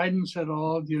any guidance at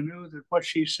all. You knew that what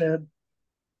she said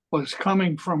was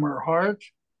coming from her heart,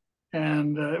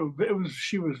 and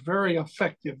she was very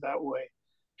effective that way.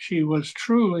 She was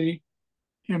truly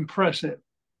impressive,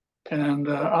 and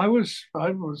I was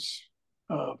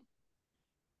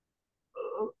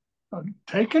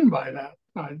taken by that.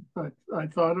 I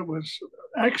thought it was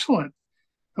excellent.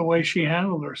 the way she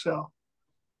handled herself.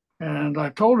 And I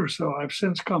told her so. I've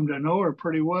since come to know her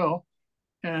pretty well.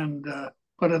 And,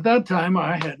 but at that time,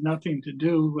 I had nothing to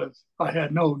do with, I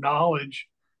had no knowledge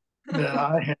that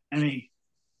I had any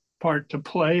part to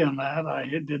play in that. I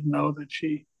didn't know that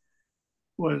she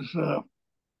was, that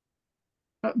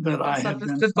I had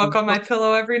been. The book on my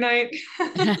pillow every night.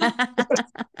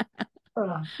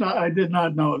 No, I did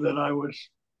not know that I was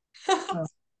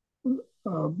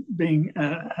being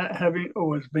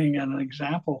being an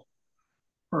example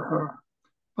for her,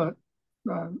 but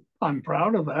I'm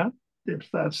proud of that if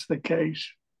that's the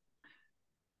case.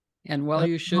 And well,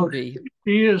 you should be.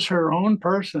 She is her own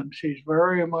person. She's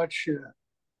very much, she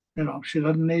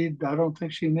doesn't need. I don't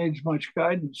think she needs much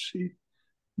guidance. She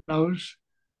knows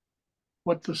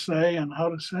what to say and how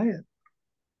to say it.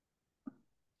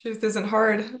 Truth isn't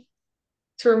hard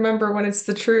to remember when it's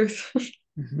the truth. I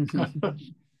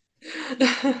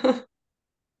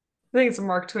think it's a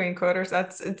Mark Twain quote, or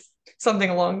it's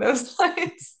something along those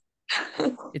lines.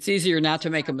 It's easier not to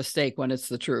make a mistake when it's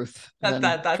the truth than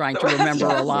that's trying to remember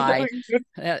a lie.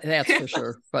 That's for Yes.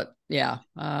 sure. But yeah.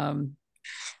 Well,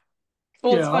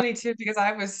 it's funny too, because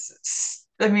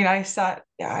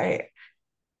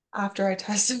after I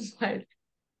testified,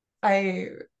 I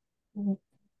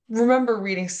remember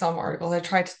reading some articles. I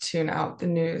tried to tune out the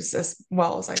news as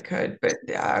well as I could, but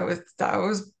yeah, I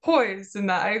was poised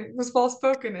and I was well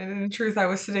spoken, and in truth, I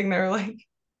was sitting there like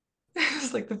it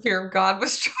was like the fear of God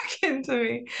was struck into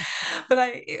me.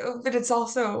 But it's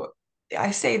also,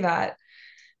 I say that,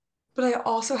 but I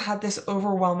also had this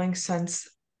overwhelming sense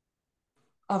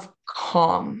of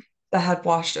calm that had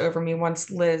washed over me once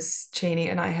Liz Cheney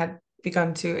and I had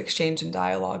begun to exchange in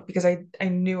dialogue, because I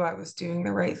knew I was doing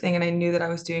the right thing, and I knew that I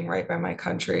was doing right by my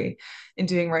country and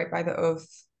doing right by the oath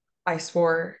I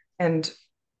swore and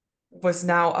was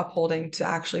now upholding to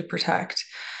actually protect.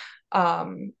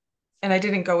 And I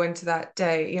didn't go into that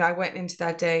day, I went into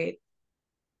that day,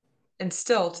 and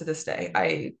still to this day,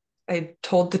 I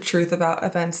told the truth about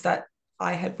events that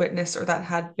I had witnessed or that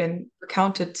had been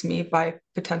recounted to me by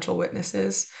potential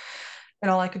witnesses. And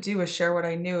all I could do was share what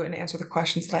I knew and answer the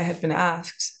questions that I had been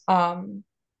asked. I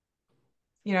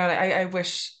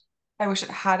wish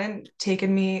it hadn't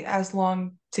taken me as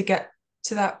long to get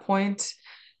to that point.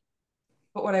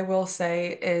 But what I will say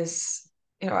is,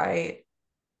 I'm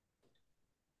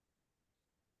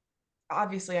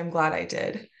glad I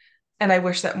did. And I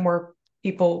wish that more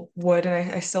people would.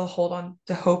 And I still hold on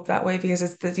to hope that way,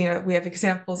 because we have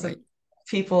examples of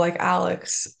people like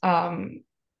Alex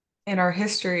in our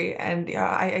history. And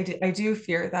I do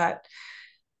fear that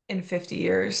in 50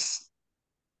 years,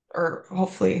 or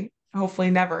hopefully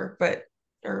never,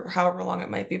 or however long it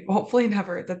might be, but hopefully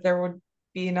never, that there would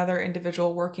be another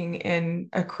individual working in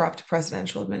a corrupt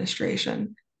presidential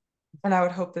administration. And I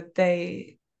would hope that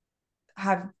they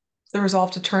have the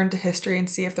resolve to turn to history and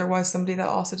see if there was somebody that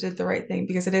also did the right thing,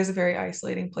 because it is a very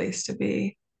isolating place to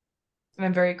be. And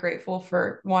I'm very grateful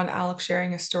for, one, Alex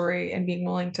sharing his story and being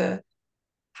willing to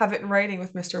have it in writing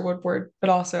with Mr. Woodward, but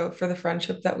also for the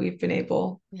friendship that we've been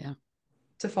able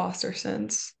to foster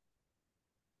since.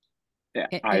 Yeah,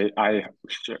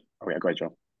 sure. Oh yeah, go ahead,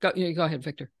 Joe. Go ahead,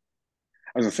 Victor.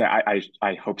 I was gonna say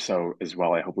I hope so as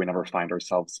well. I hope we never find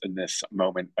ourselves in this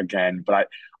moment again. But I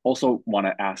also want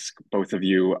to ask both of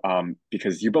you,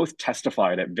 because you both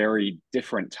testified at very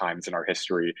different times in our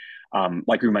history,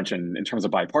 like we mentioned in terms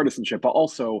of bipartisanship, but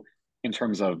also in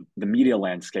terms of the media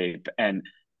landscape. And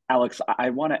Alex,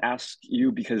 I want to ask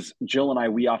you, because Jill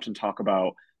and we often talk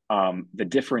about the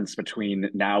difference between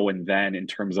now and then in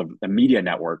terms of the media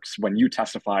networks. When you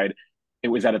testified, it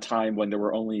was at a time when there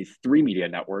were only 3 media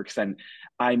networks. And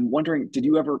I'm wondering, did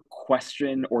you ever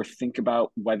question or think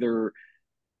about whether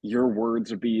your words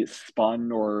would be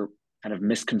spun or kind of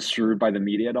misconstrued by the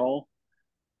media at all?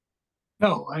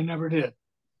 No, I never did.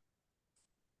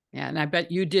 Yeah, and I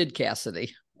bet you did,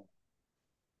 Cassidy.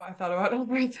 I thought about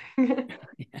everything.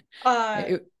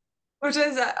 Which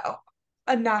is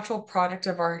a natural product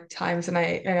of our times. And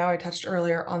I know I touched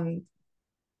earlier on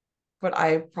what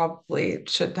I probably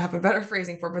should have a better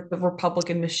phrasing for, but the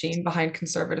Republican machine behind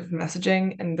conservative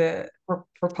messaging and the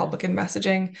Republican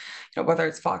messaging, whether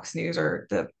it's Fox News or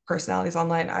the personalities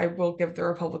online. I will give the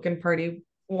Republican Party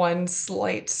one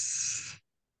slight,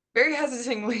 very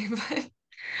hesitingly,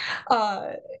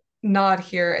 but nod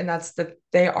here, and that's that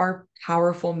they are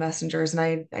powerful messengers.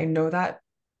 And I know that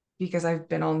because I've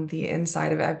been on the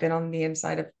inside of it. I've been on the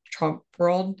inside of Trump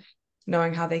world,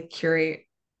 knowing how they curate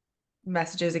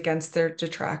messages against their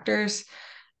detractors,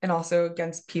 and also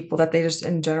against people that they just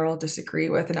in general disagree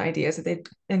with, and ideas that they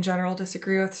in general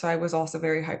disagree with. So I was also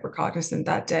very hyper cognizant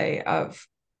that day of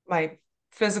my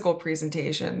physical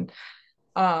presentation.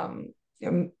 I'm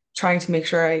trying to make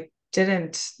sure I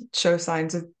didn't show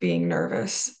signs of being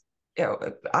nervous.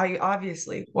 I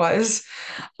obviously was.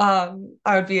 I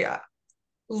would be a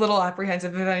little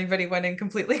apprehensive if anybody went in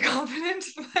completely confident,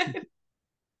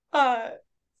 but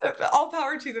all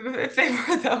power to them if they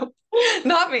were, though.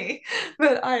 Not me.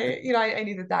 But I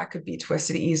knew that could be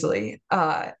twisted easily.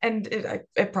 And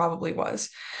it probably was.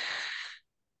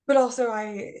 But also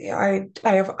I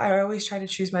always try to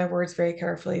choose my words very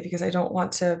carefully because I don't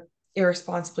want to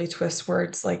irresponsibly twist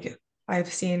words like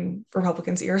I've seen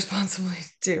Republicans irresponsibly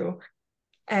do.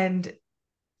 And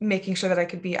making sure that I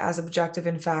could be as objective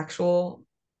and factual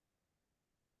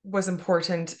was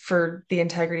important for the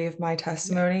integrity of my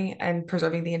testimony and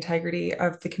preserving the integrity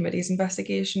of the committee's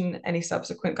investigation, any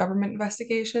subsequent government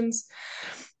investigations,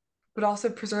 but also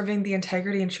preserving the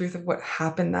integrity and truth of what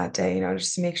happened that day,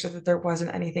 just to make sure that there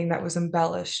wasn't anything that was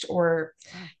embellished or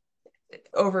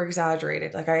over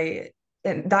exaggerated.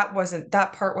 And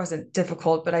that part wasn't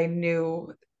difficult, but I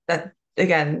knew that,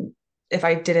 again, if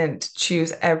I didn't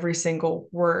choose every single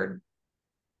word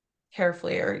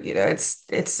carefully, or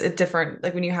it's a different,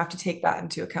 like when you have to take that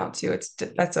into account too,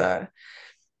 that's an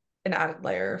added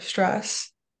layer of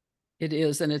stress. It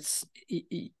is, and it's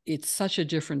such a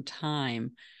different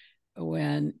time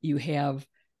when you have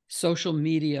social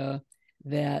media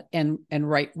that and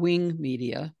right-wing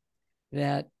media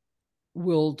that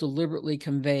will deliberately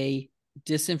convey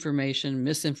disinformation,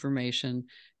 misinformation,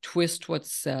 twist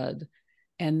what's said.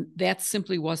 And that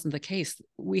simply wasn't the case.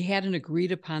 We had an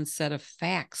agreed upon set of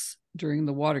facts during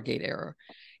the Watergate era,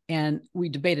 and we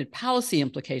debated policy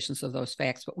implications of those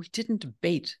facts, but we didn't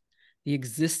debate the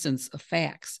existence of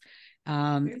facts.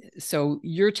 So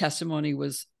your testimony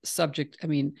was subject,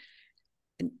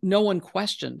 no one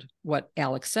questioned what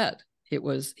Alex said. It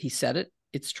was, he said it,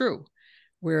 it's true.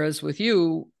 Whereas with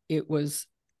you, it was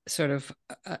sort of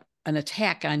an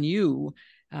attack on you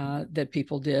that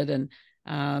people did. And,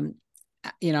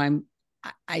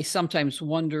 I sometimes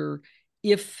wonder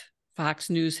if Fox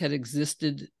News had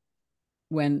existed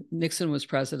when Nixon was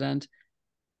president,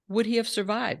 would he have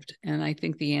survived? And I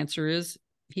think the answer is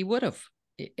he would have.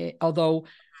 Although,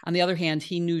 on the other hand,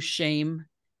 he knew shame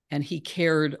and he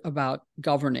cared about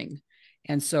governing.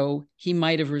 And so he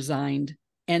might have resigned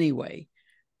anyway,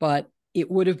 but it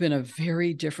would have been a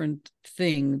very different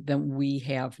thing than we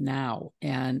have now.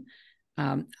 And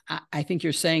I think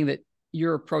you're saying that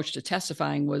your approach to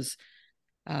testifying was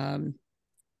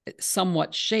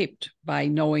somewhat shaped by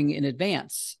knowing in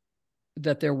advance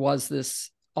that there was this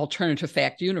alternative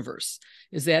fact universe.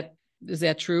 Is that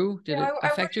true? Did it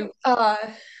affect you?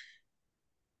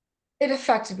 It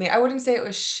affected me. I wouldn't say it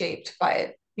was shaped by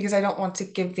it because I don't want to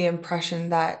give the impression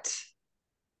that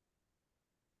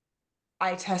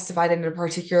I testified in a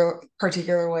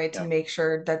particular way to make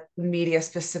sure that the media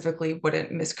specifically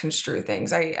wouldn't misconstrue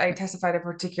things. I testified a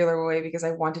particular way because I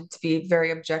wanted to be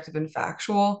very objective and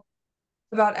factual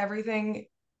about everything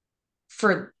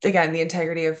for, again, the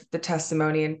integrity of the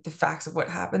testimony and the facts of what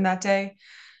happened that day.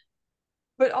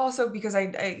 But also because I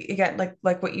again,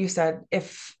 like what you said,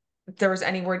 if there was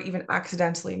any word even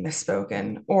accidentally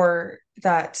misspoken or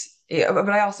that, but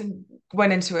I also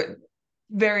went into it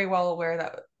very well aware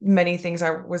that many things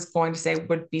I was going to say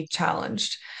would be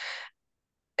challenged.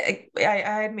 I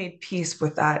had made peace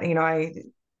with that. I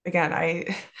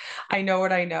know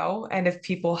what I know. And if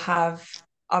people have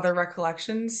other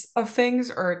recollections of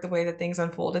things or the way that things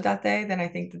unfolded that day, then I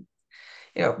think that,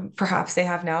 perhaps they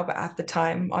have now, but at the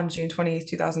time on June 20th,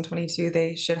 2022,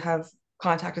 they should have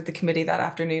contacted the committee that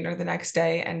afternoon or the next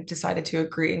day and decided to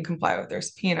agree and comply with their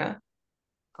subpoena.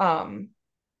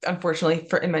 Unfortunately,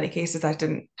 in many cases, that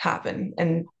didn't happen.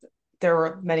 And there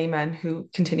were many men who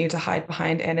continued to hide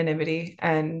behind anonymity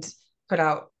and put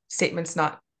out statements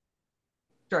not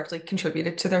directly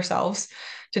contributed to themselves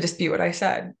to dispute what I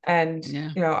said. And,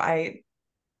 you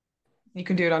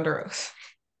can do it under oath.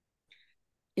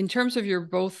 In terms of your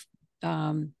both,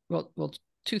 two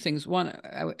things. One,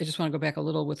 I just want to go back a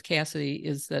little with Cassidy,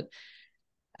 is that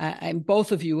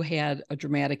both of you had a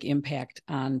dramatic impact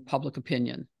on public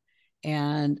opinion.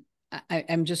 And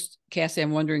I'm just, Cassie,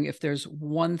 I'm wondering if there's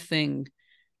one thing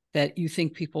that you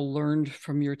think people learned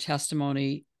from your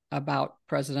testimony about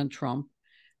President Trump,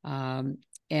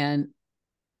 and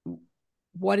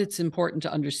what it's important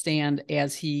to understand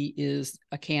as he is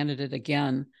a candidate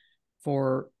again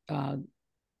for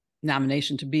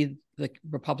nomination to be the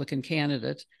Republican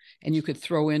candidate. And you could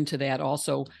throw into that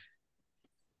also,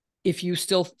 if you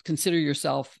still consider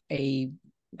yourself I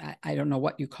don't know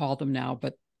what you call them now,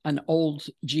 but an old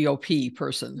GOP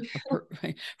person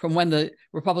from when the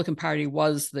Republican Party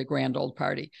was the grand old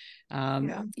party.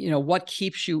 What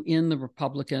keeps you in the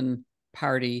Republican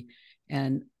Party,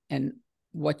 and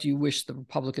what do you wish the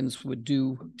Republicans would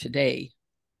do today?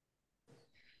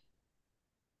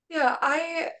 Yeah,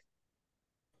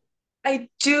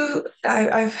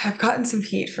 I've gotten some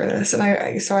heat for this,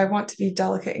 and so I want to be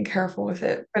delicate and careful with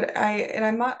it, but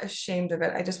I'm not ashamed of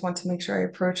it. I just want to make sure I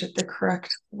approach it the correct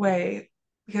way,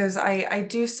 because I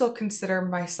do still consider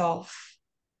myself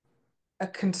a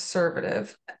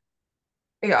conservative.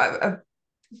 Yeah,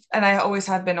 and I always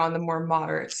have been on the more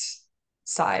moderate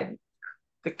side,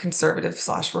 the conservative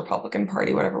slash Republican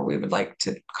Party, whatever we would like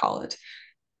to call it.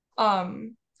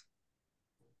 Um,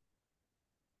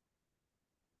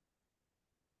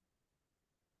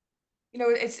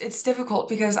 it's difficult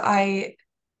because I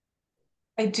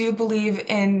do believe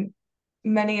in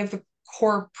many of the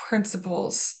core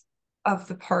principles of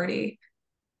the party.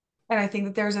 And I think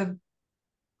that there's a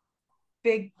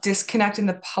big disconnect in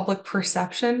the public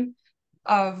perception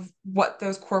of what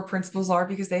those core principles are,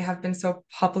 because they have been so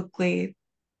publicly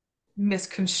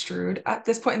misconstrued at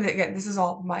this point. And again, this is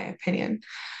all my opinion.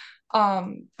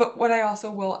 But what I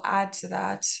also will add to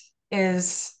that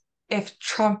is, if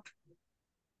Trump,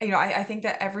 I think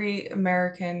that every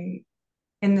American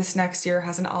in this next year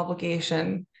has an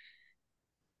obligation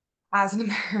as an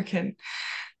American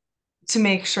to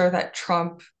make sure that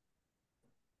Trump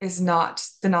is not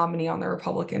the nominee on the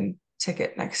Republican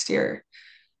ticket next year,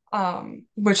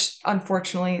 which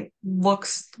unfortunately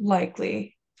looks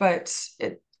likely, but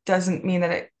it doesn't mean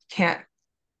that it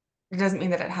doesn't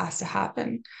mean that it has to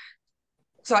happen.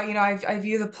 So, I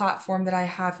view the platform that I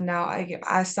have now,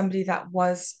 as somebody that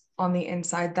was on the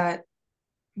inside, that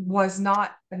was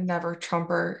not a never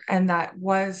Trumper, and that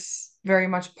was very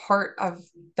much part of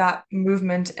that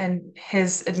movement and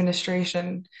his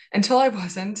administration until I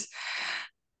wasn't.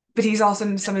 But he's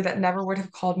also somebody that never would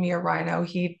have called me a rhino.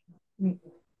 He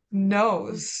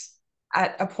knows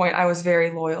at a point I was very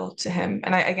loyal to him.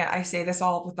 And I say this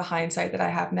all with the hindsight that I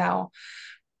have now.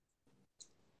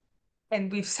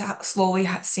 And we've slowly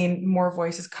seen more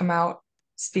voices come out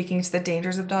speaking to the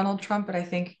dangers of Donald Trump. But I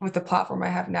think with the platform I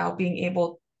have now, being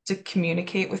able to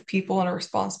communicate with people in a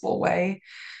responsible way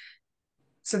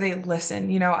so they listen.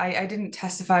 I didn't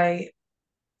testify.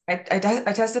 I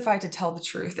testified to tell the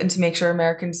truth and to make sure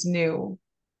Americans knew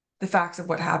the facts of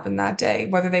what happened that day,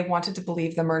 whether they wanted to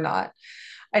believe them or not.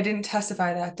 I didn't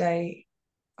testify that day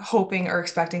hoping or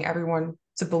expecting everyone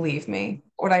to believe me.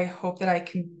 What I hope that I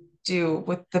can do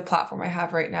with the platform I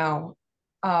have right now,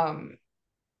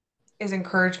 is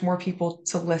encourage more people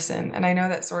to listen. And I know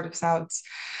that sort of sounds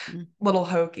a little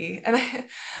hokey,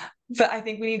 but I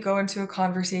think when you go into a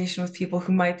conversation with people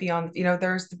who might be on,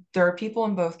 there are people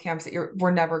in both camps that we're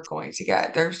never going to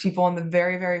get. There's people on the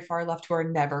very, very far left who are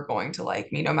never going to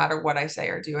like me, no matter what I say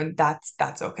or do, and that's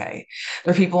okay.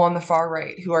 There are people on the far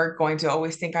right who are going to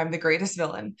always think I'm the greatest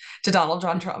villain to Donald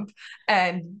John Trump,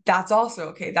 and that's also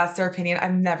okay. That's their opinion.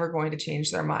 I'm never going to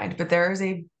change their mind. But there is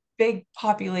a big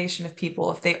population of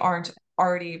people, if they aren't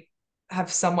already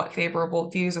have somewhat favorable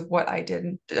views of what I did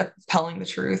and telling the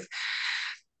truth,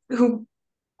 who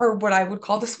are what I would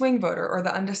call the swing voter or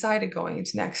the undecided going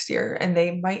into next year. And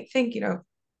they might think,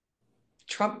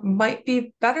 Trump might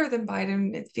be better than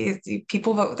Biden if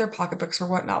people vote with their pocketbooks or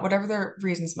whatnot, whatever their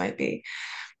reasons might be.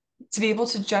 To be able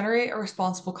to generate a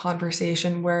responsible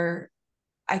conversation where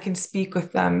I can speak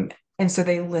with them, and so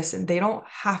they listen. They don't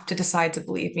have to decide to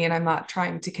believe me, and I'm not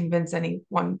trying to convince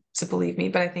anyone to believe me,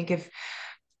 but I think if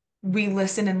we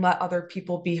listen and let other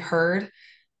people be heard,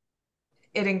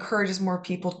 it encourages more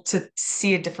people to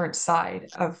see a different side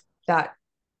of that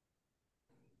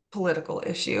political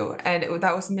issue. And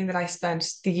that was something that I spent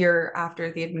the year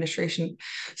after the administration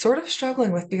sort of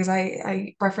struggling with, because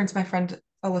I reference my friend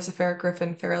Alyssa Farah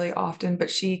Griffin fairly often, but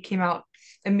she came out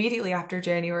immediately after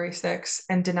January 6th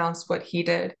and denounced what he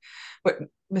did, what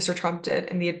Mr. Trump did,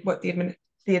 and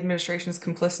the administration's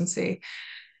complicity.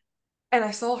 And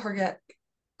I saw her get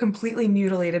completely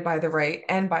mutilated by the right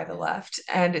and by the left.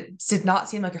 And it did not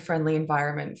seem like a friendly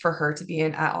environment for her to be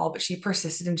in at all, but she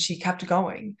persisted and she kept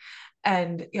going.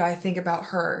 And I think about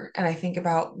her, and I think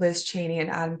about Liz Cheney and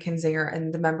Adam Kinzinger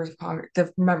and the members of Congress,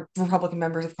 Republican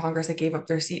members of Congress that gave up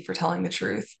their seat for telling the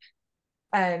truth.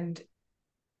 And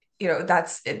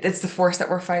it's the force that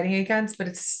we're fighting against, but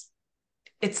it's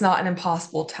not an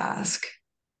impossible task.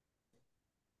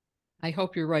 I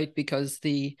hope you're right, because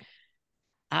the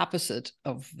opposite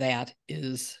of that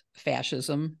is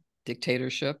fascism,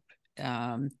 dictatorship,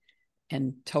 and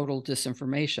total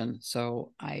disinformation.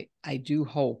 So I do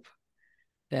hope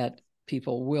that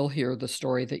people will hear the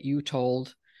story that you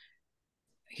told,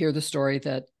 hear the story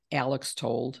that Alex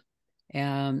told.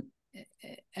 And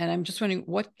I'm just wondering,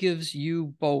 what gives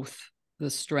you both the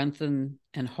strength and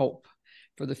hope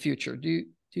for the future? Do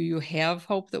you have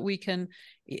hope that we can,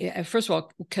 first of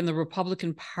all, can the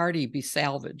Republican Party be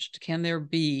salvaged? Can there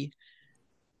be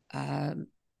a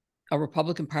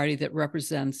Republican Party that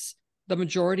represents the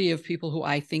majority of people who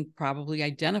I think probably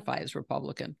identify as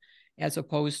Republican, as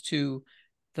opposed to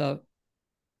the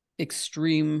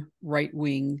extreme right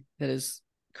wing that is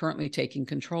currently taking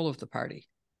control of the party?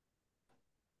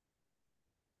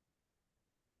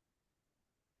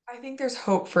 I think there's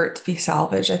hope for it to be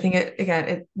salvaged. I think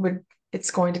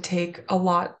it's going to take a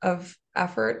lot of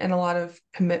effort and a lot of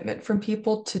commitment from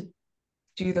people to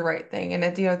do the right thing. And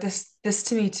this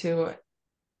to me too,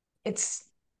 it's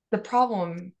the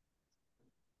problem.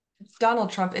 Donald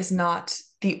Trump is not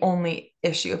the only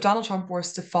issue. If Donald Trump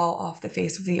was to fall off the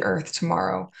face of the earth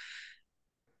tomorrow,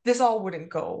 this all wouldn't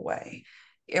go away.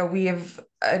 We have,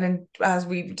 and as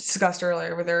we discussed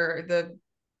earlier, where the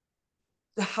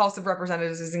House of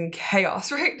Representatives is in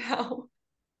chaos right now.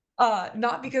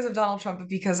 Not because of Donald Trump, but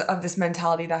because of this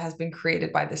mentality that has been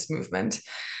created by this movement.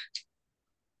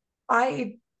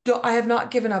 I have not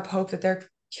given up hope that there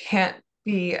can't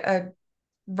be a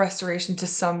restoration to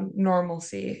some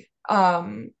normalcy.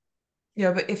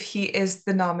 But if he is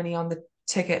the nominee on the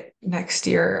ticket next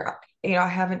year, I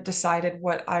haven't decided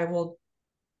what I will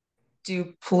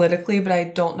do politically, but I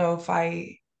don't know if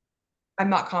I'm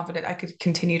not confident I could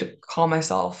continue to call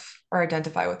myself or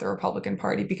identify with the Republican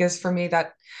Party, because for me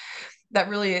that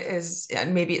really is,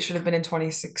 and maybe it should have been in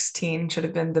 2016, should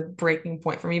have been the breaking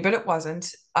point for me, but it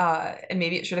wasn't. And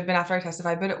maybe it should have been after I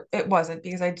testified, but it wasn't,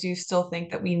 because I do still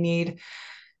think that we need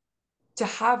to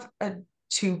have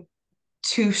two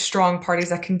strong parties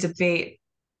that can debate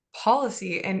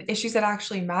policy and issues that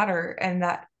actually matter, and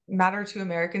that matter to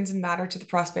Americans and matter to the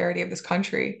prosperity of this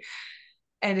country.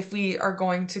 And if we are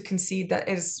going to concede that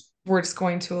we're just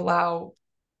going to allow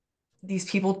these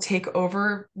people take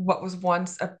over what was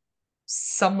once a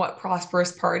somewhat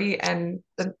prosperous party and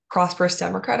the prosperous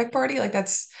Democratic Party, like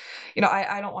that's,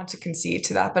 I don't want to concede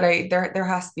to that, but there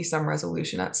has to be some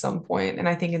resolution at some point. And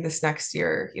I think in this next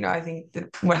year, I think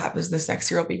that what happens this next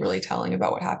year will be really telling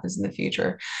about what happens in the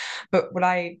future. But what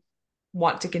I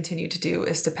want to continue to do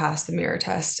is to pass the mirror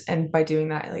test, and by doing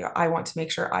that, like, I want to make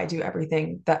sure I do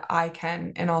everything that I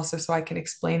can, and also so I can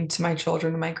explain to my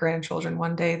children and my grandchildren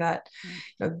one day that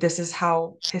this is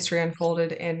how history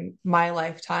unfolded in my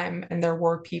lifetime, and there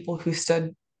were people who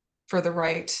stood for the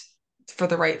right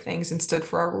things and stood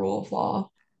for our rule of law.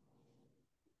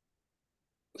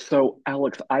 So,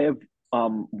 Alex, I have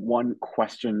one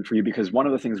question for you, because one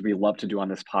of the things we love to do on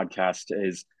this podcast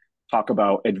is talk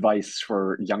about advice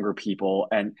for younger people.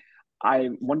 And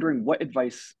I'm wondering, what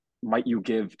advice might you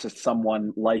give to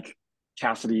someone like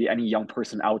Cassidy, any young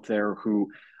person out there who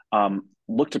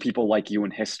look to people like you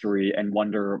in history and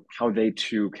wonder how they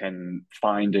too can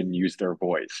find and use their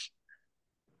voice?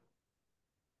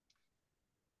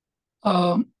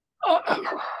 Well,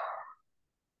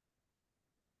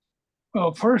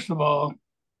 first of all,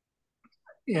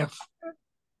 if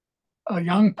a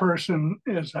young person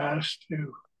is asked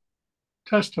to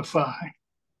testify,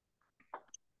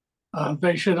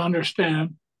 they should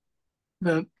understand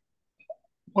that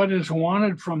what is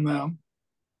wanted from them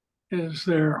is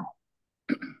their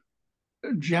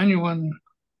genuine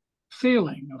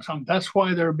feeling of something. That's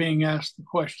why they're being asked the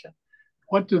question.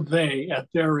 What do they, at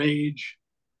their age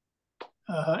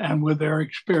and with their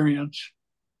experience,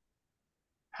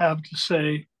 have to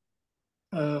say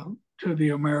to the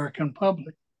American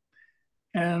public?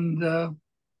 And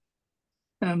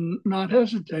not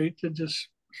hesitate to just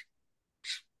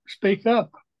speak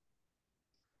up.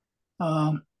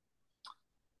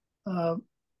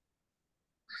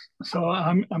 So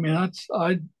I mean,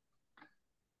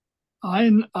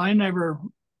 I never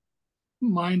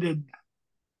minded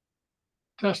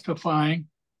testifying.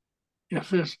 If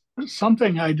there's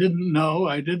something I didn't know,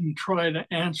 I didn't try to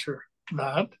answer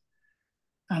that,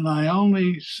 and I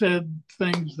only said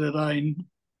things that I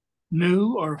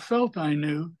knew or felt I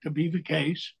knew to be the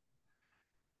case.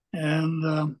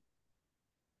 And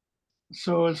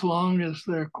so as long as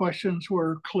their questions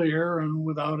were clear and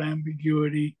without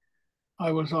ambiguity,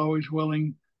 I was always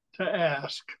willing to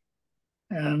ask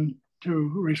and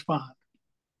to respond.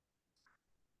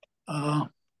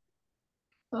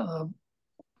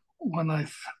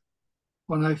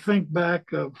 When I think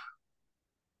back of,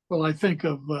 well, I think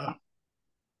of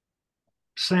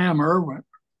Sam Erwin,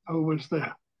 who was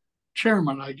the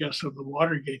chairman, I guess, of the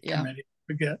Watergate Committee, I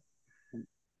forget.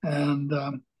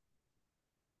 And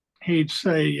he'd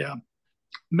say,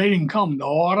 meeting come to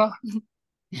order.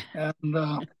 and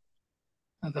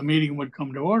the meeting would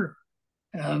come to order.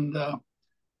 And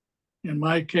in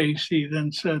my case, he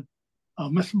then said,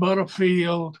 Mr.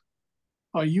 Butterfield,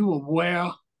 are you aware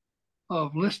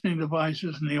of listening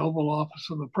devices in the Oval Office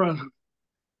of the President?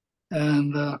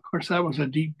 And of course, that was a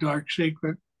deep, dark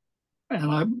secret.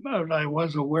 And I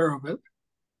was aware of it.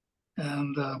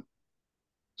 And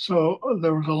so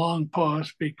there was a long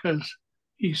pause because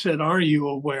he said, are you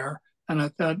aware? And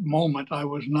at that moment, I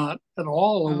was not at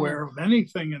all aware of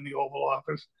anything in the Oval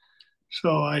Office.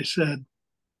 So I said,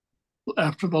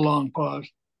 after the long pause,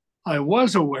 I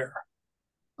was aware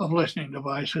of listening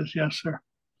devices. Yes, sir.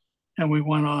 And we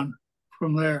went on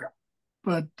from there.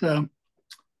 But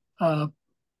I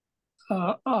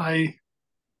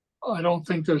don't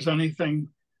think there's anything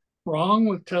wrong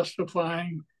with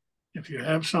testifying. If you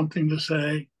have something to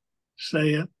say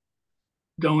it.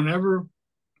 Don't ever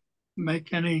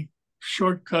make any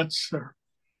shortcuts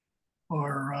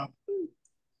or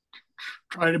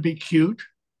try to be cute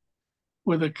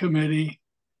with a committee.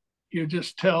 You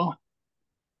just tell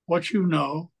what you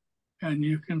know, and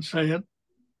you can say it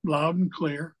loud and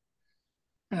clear.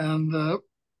 And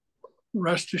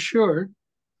rest assured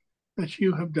that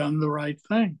you have done the right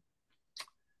thing.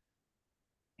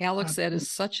 Alex, that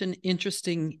is such an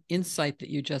interesting insight that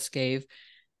you just gave,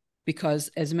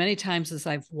 because as many times as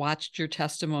I've watched your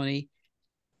testimony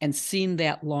and seen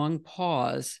that long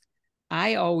pause,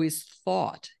 I always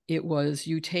thought it was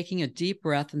you taking a deep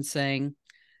breath and saying,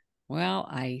 well,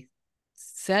 I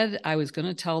said I was going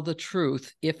to tell the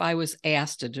truth if I was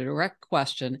asked a direct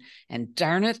question, and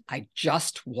darn it, I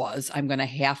just was. I'm going to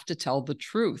have to tell the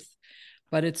truth.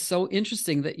 But it's so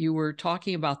interesting that you were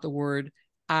talking about the word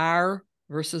are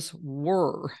versus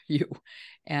were you.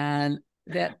 And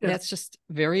that's just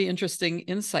very interesting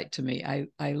insight to me.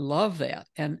 I love that.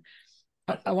 And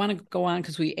I want to go on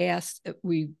because we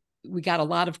got a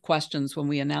lot of questions when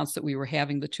we announced that we were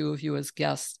having the two of you as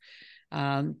guests.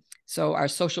 So our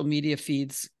social media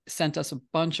feeds sent us a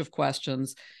bunch of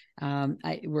questions.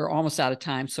 We're almost out of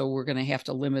time, so we're going to have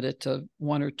to limit it to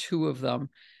one or two of them.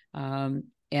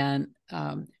 And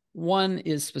one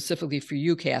is specifically for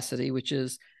you, Cassidy, which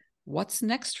is, what's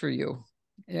next for you?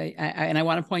 And I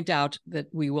want to point out that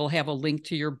we will have a link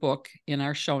to your book in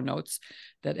our show notes,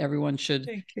 that everyone should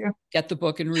get the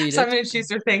book and read Some it.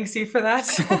 issues are thanks you for that.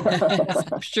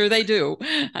 I'm sure they do.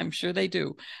 I'm sure they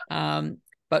do.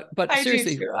 But I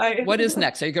seriously, what is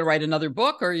next? Are you going to write another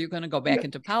book, or are you going to go back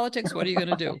into politics? What are you going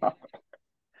to do?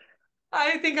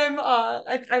 I think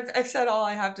I've said all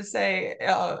I have to say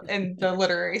in the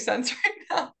literary sense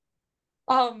right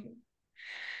now.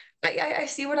 I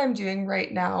see what I'm doing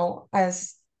right now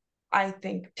as, I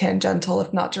think, tangential,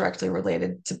 if not directly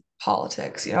related to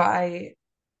politics. You know, I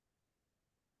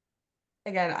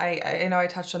know I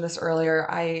touched on this earlier.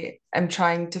 I am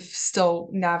trying to still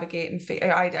navigate and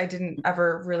I didn't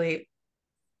ever really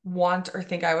want or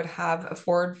think I would have a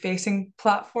forward-facing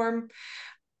platform,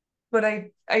 but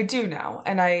I do now,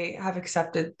 and I have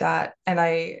accepted that,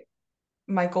 and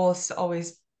my goal is to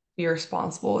always be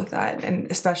responsible with that,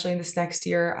 and especially in this next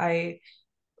year, I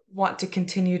want to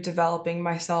continue developing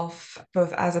myself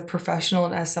both as a professional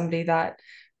and as somebody that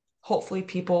hopefully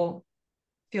people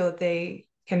feel that they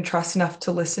can trust enough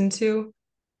to listen to.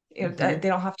 You know, they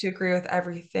don't have to agree with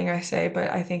everything I say, but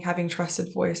I think having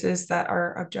trusted voices that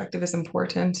are objective is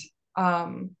important.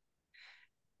 You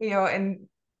know, and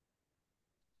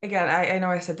again, I know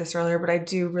I said this earlier, but I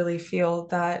do really feel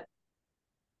that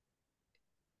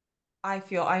I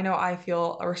know I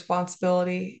feel a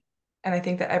responsibility, and I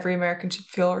think that every American should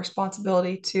feel a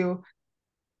responsibility to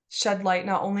shed light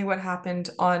not only what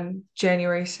happened on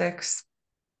January 6th,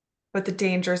 but the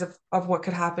dangers of what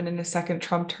could happen in a second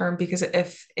Trump term. Because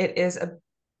if it is a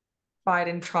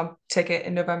Biden Trump ticket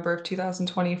in November of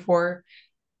 2024,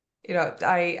 you know,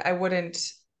 I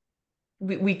wouldn't,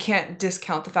 we can't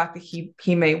discount the fact that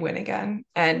he may win again,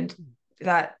 and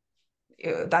that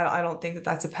I don't think that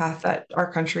that's a path that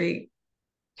our country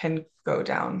can go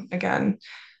down again.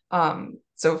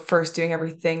 So first, doing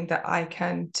everything that I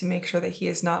can to make sure that he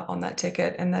is not on that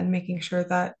ticket, and then making sure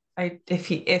that if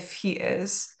he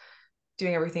is,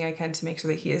 doing everything I can to make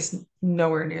sure that he is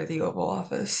nowhere near the Oval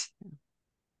Office.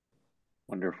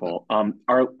 Wonderful.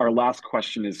 Our last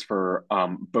question is for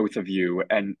both of you,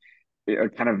 and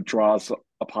it kind of draws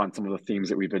upon some of the themes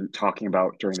that we've been talking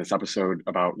about during this episode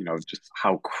about, you know, just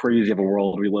how crazy of a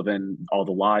world we live in, all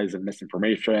the lies and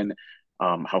misinformation,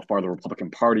 how far the Republican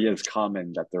Party has come,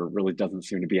 and that there really doesn't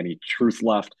seem to be any truth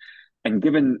left. And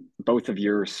given both of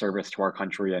your service to our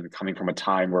country and coming from a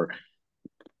time where,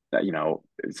 you know,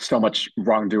 so much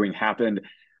wrongdoing happened,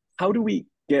 how do we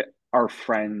get our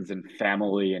friends and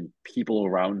family and people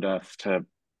around us to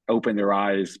open their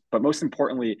eyes, but most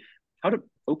importantly, how to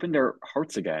open their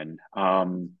hearts again. I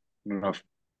don't know if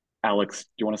Alex, do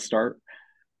you want to start?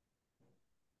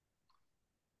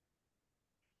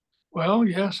 Well,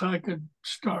 yes, I could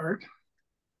start.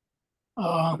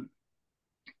 Um,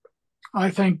 I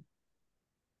think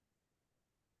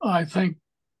I think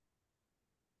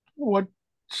what's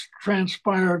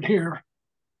transpired here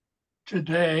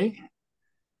today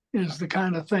is the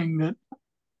kind of thing that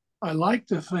I like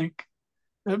to think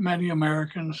that many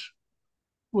Americans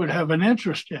would have an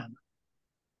interest in.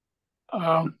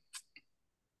 Um,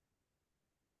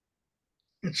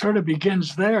 it sort of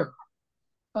begins there,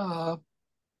 uh,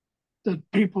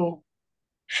 that people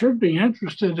should be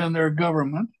interested in their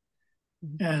government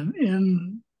and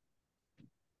in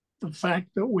the fact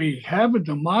that we have a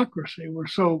democracy. We're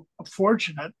so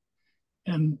fortunate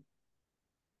in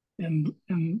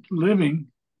in living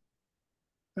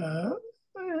uh,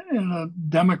 in a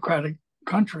democratic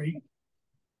country,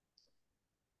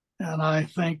 and I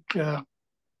think and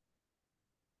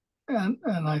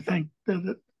I think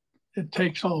that it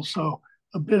takes also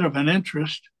a bit of an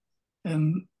interest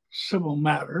in civil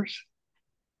matters.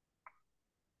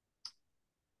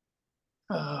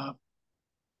 Uh,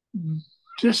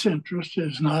 Disinterest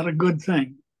is not a good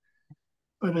thing,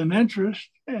 but an interest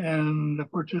and the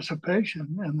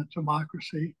participation in the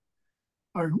democracy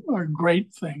are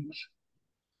great things.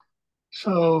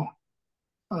 So,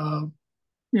 uh,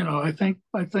 I think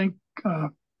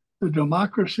the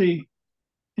democracy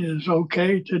is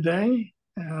okay today,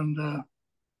 um,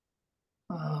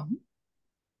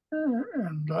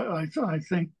 and I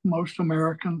think most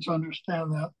Americans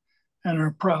understand that and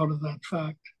are proud of that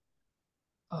fact.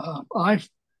 Uh, I,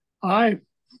 I,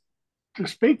 to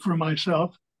speak for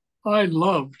myself, I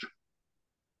loved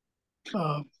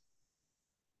uh,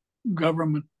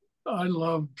 government. I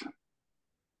loved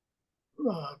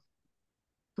uh,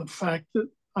 the fact that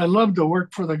I loved to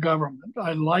work for the government.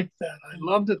 I liked that. I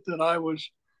loved it that I was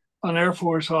an Air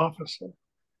Force officer.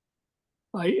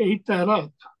 I ate that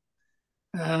up.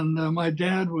 And my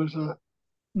dad was a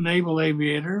naval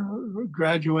aviator,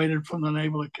 graduated from the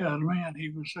Naval Academy, and he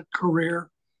was a career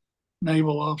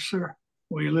naval officer.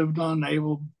 We lived on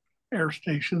naval air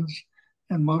stations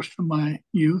in most of my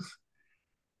youth.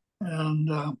 And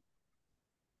uh,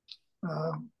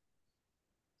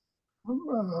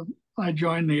 I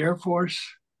joined the Air Force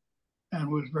and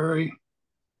was very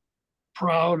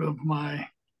proud of my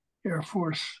Air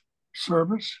Force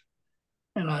service.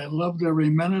 And I loved every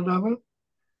minute of it.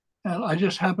 And I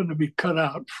just happened to be cut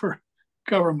out for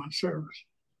government service.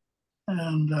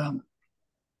 And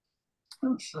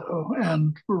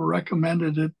and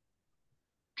recommended it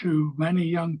to many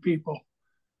young people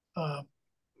uh,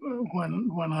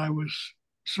 when I was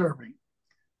serving.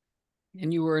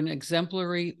 And you were an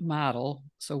exemplary model.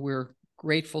 So we're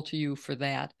grateful to you for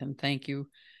that. And thank you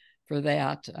for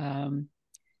that.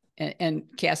 And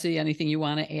Cassidy, anything you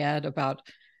want to add about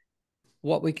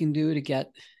what we can do to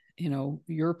get,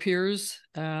 your peers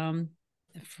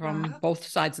from both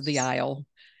sides of the aisle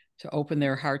to open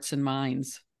their hearts and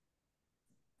minds?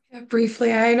 Yeah,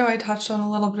 briefly, I know I touched on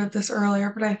a little bit of this earlier,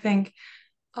 but I think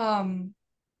um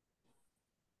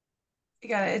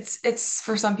yeah, it's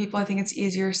for some people, I think it's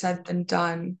easier said than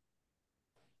done.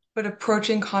 But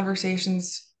approaching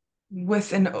conversations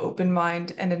with an open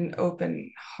mind and an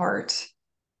open heart,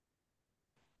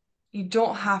 you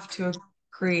don't have to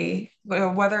agree,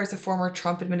 whether it's a former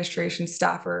Trump administration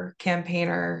staffer,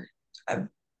 campaigner, uh,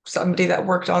 somebody that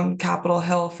worked on Capitol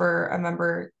Hill for a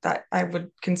member that I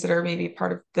would consider maybe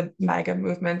part of the MAGA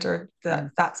movement or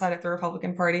that side of the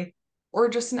Republican Party, or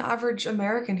just an average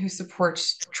American who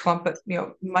supports Trump, but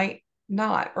might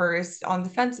not or is on the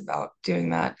fence about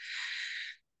doing that.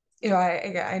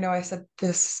 I know I said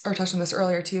this or touched on this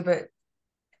earlier too, but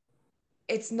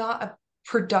it's not a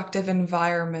productive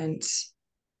environment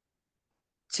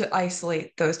to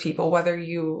isolate those people, whether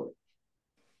you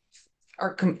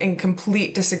are in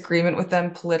complete disagreement with them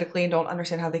politically and don't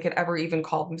understand how they could ever even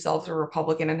call themselves a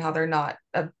Republican and how they're not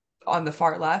on the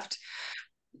far left.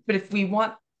 But if we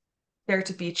want there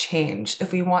to be change,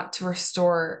 if we want to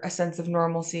restore a sense of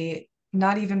normalcy,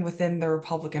 not even within the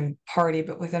Republican Party,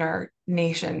 but within our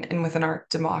nation and within our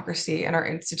democracy and our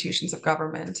institutions of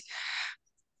government,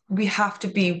 we have to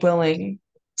be willing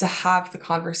to have the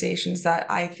conversations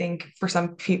that I think for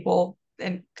some people,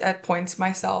 and at points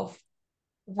myself,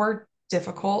 were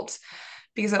difficult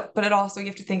but it also, you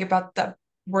have to think about that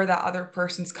where that other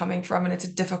person's coming from, and it's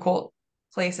a difficult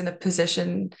place and a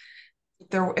position.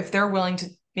 If they're willing to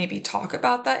maybe talk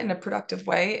about that in a productive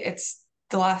way, it's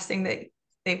the last thing that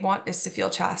they want is to feel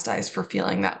chastised for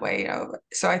feeling that way,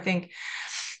 So I think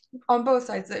on both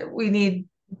sides we need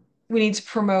to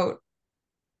promote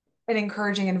an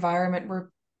encouraging environment where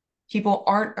people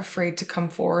aren't afraid to come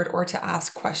forward or to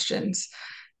ask questions,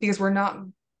 because we're not,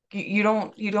 you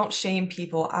don't shame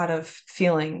people out of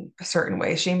feeling a certain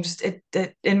way. Shame just, it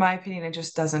in my opinion, it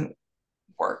just doesn't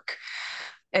work.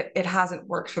 It hasn't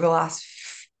worked for the last,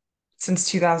 since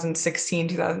 2016,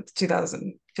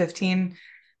 2015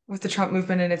 with the Trump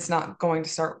movement, and it's not going to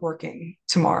start working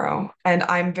tomorrow. And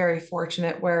I'm very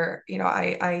fortunate where,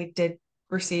 I did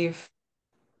receive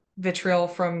vitriol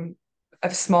from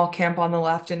a small camp on the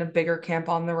left and a bigger camp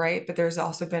on the right, but there's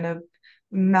also been a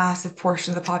massive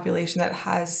portion of the population that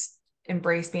has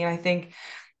embraced me. And I think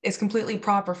it's completely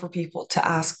proper for people to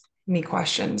ask me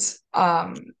questions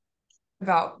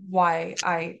about why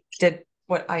I did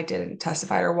what I did and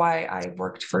testified, or why I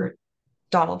worked for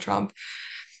Donald Trump.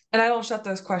 And I don't shut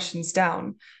those questions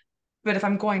down. But if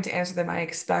I'm going to answer them, I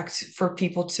expect for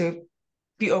people to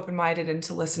be open-minded and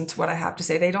to listen to what I have to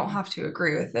say. They don't have to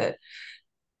agree with it.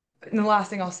 And the last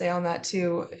thing I'll say on that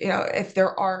too, if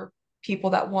there are people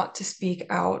that want to speak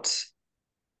out,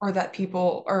 or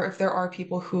if there are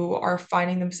people who are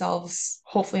finding themselves,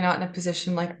 hopefully not in a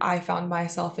position like I found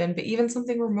myself in, but even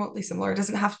something remotely similar, it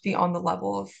doesn't have to be on the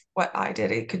level of what I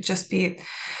did. It could just be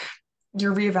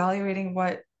you're reevaluating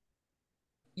what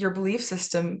your belief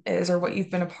system is or what you've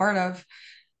been a part of.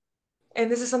 And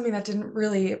this is something that didn't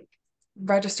really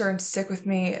register and stick with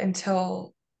me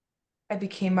until I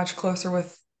became much closer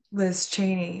with Liz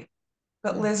Cheney.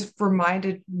 But Liz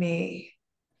reminded me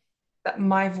that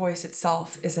my voice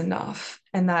itself is enough,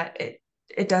 and that it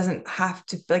doesn't have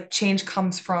to, like, change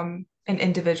comes from an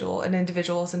individual. An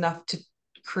individual is enough to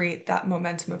create that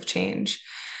momentum of change.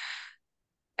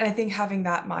 And I think having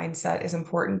that mindset is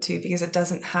important too, because it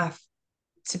doesn't have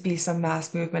to be some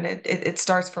mass movement. It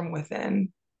starts from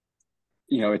within.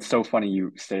 It's so funny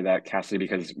you say that, Cassidy,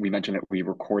 because we mentioned that we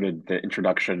recorded the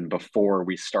introduction before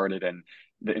we started, and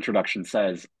the introduction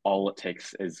says all it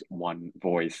takes is one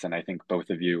voice. And I think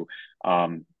both of you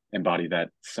embody that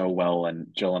so well. And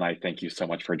Jill and I thank you so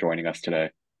much for joining us today.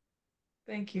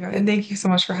 Thank you. And thank you so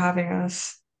much for having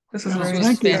us. This was very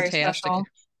fantastic. Special.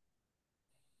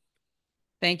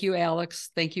 Thank you, Alex.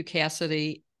 Thank you,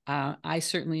 Cassidy. I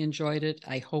certainly enjoyed it.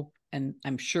 I hope, and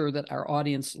I'm sure that our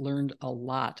audience learned a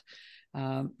lot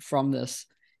from this,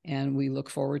 and we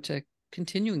look forward to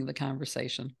continuing the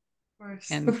conversation. Of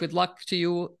course. And good luck to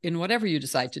you in whatever you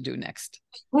decide to do next.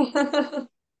 I'm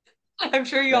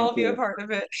sure you'll all be a part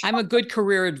of it. I'm a good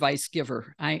career advice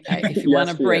giver. If you want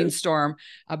to brainstorm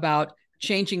about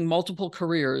changing multiple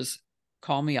careers,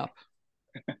 call me up.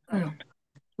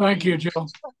 Thank you, Jill.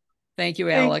 Thank you,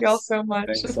 Alex. Thank you all so much.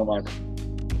 Thanks so much.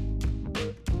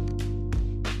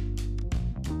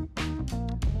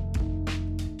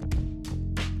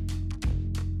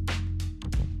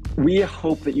 We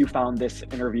hope that you found this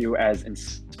interview as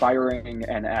inspiring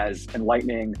and as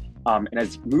enlightening and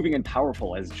as moving and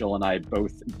powerful as Jill and I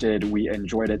both did. We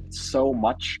enjoyed it so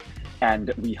much,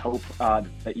 and we hope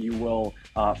that you will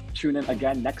tune in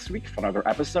again next week for another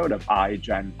episode of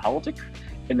iGen Politics.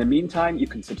 In the meantime, you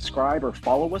can subscribe or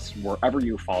follow us wherever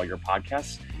you follow your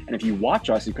podcasts. And if you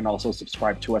watch us, you can also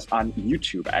subscribe to us on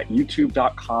YouTube at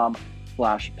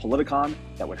youtube.com/Politicon.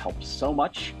 That would help so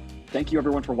much. Thank you,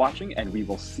 everyone, for watching, and we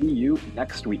will see you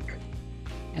next week.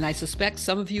 And I suspect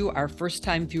some of you are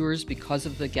first-time viewers because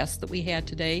of the guests that we had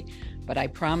today, but I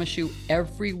promise you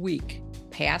every week,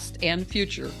 past and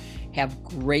future, have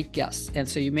great guests. And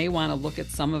so you may want to look at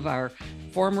some of our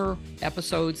former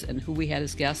episodes and who we had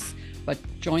as guests, but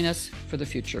join us for the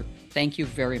future. Thank you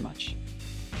very much.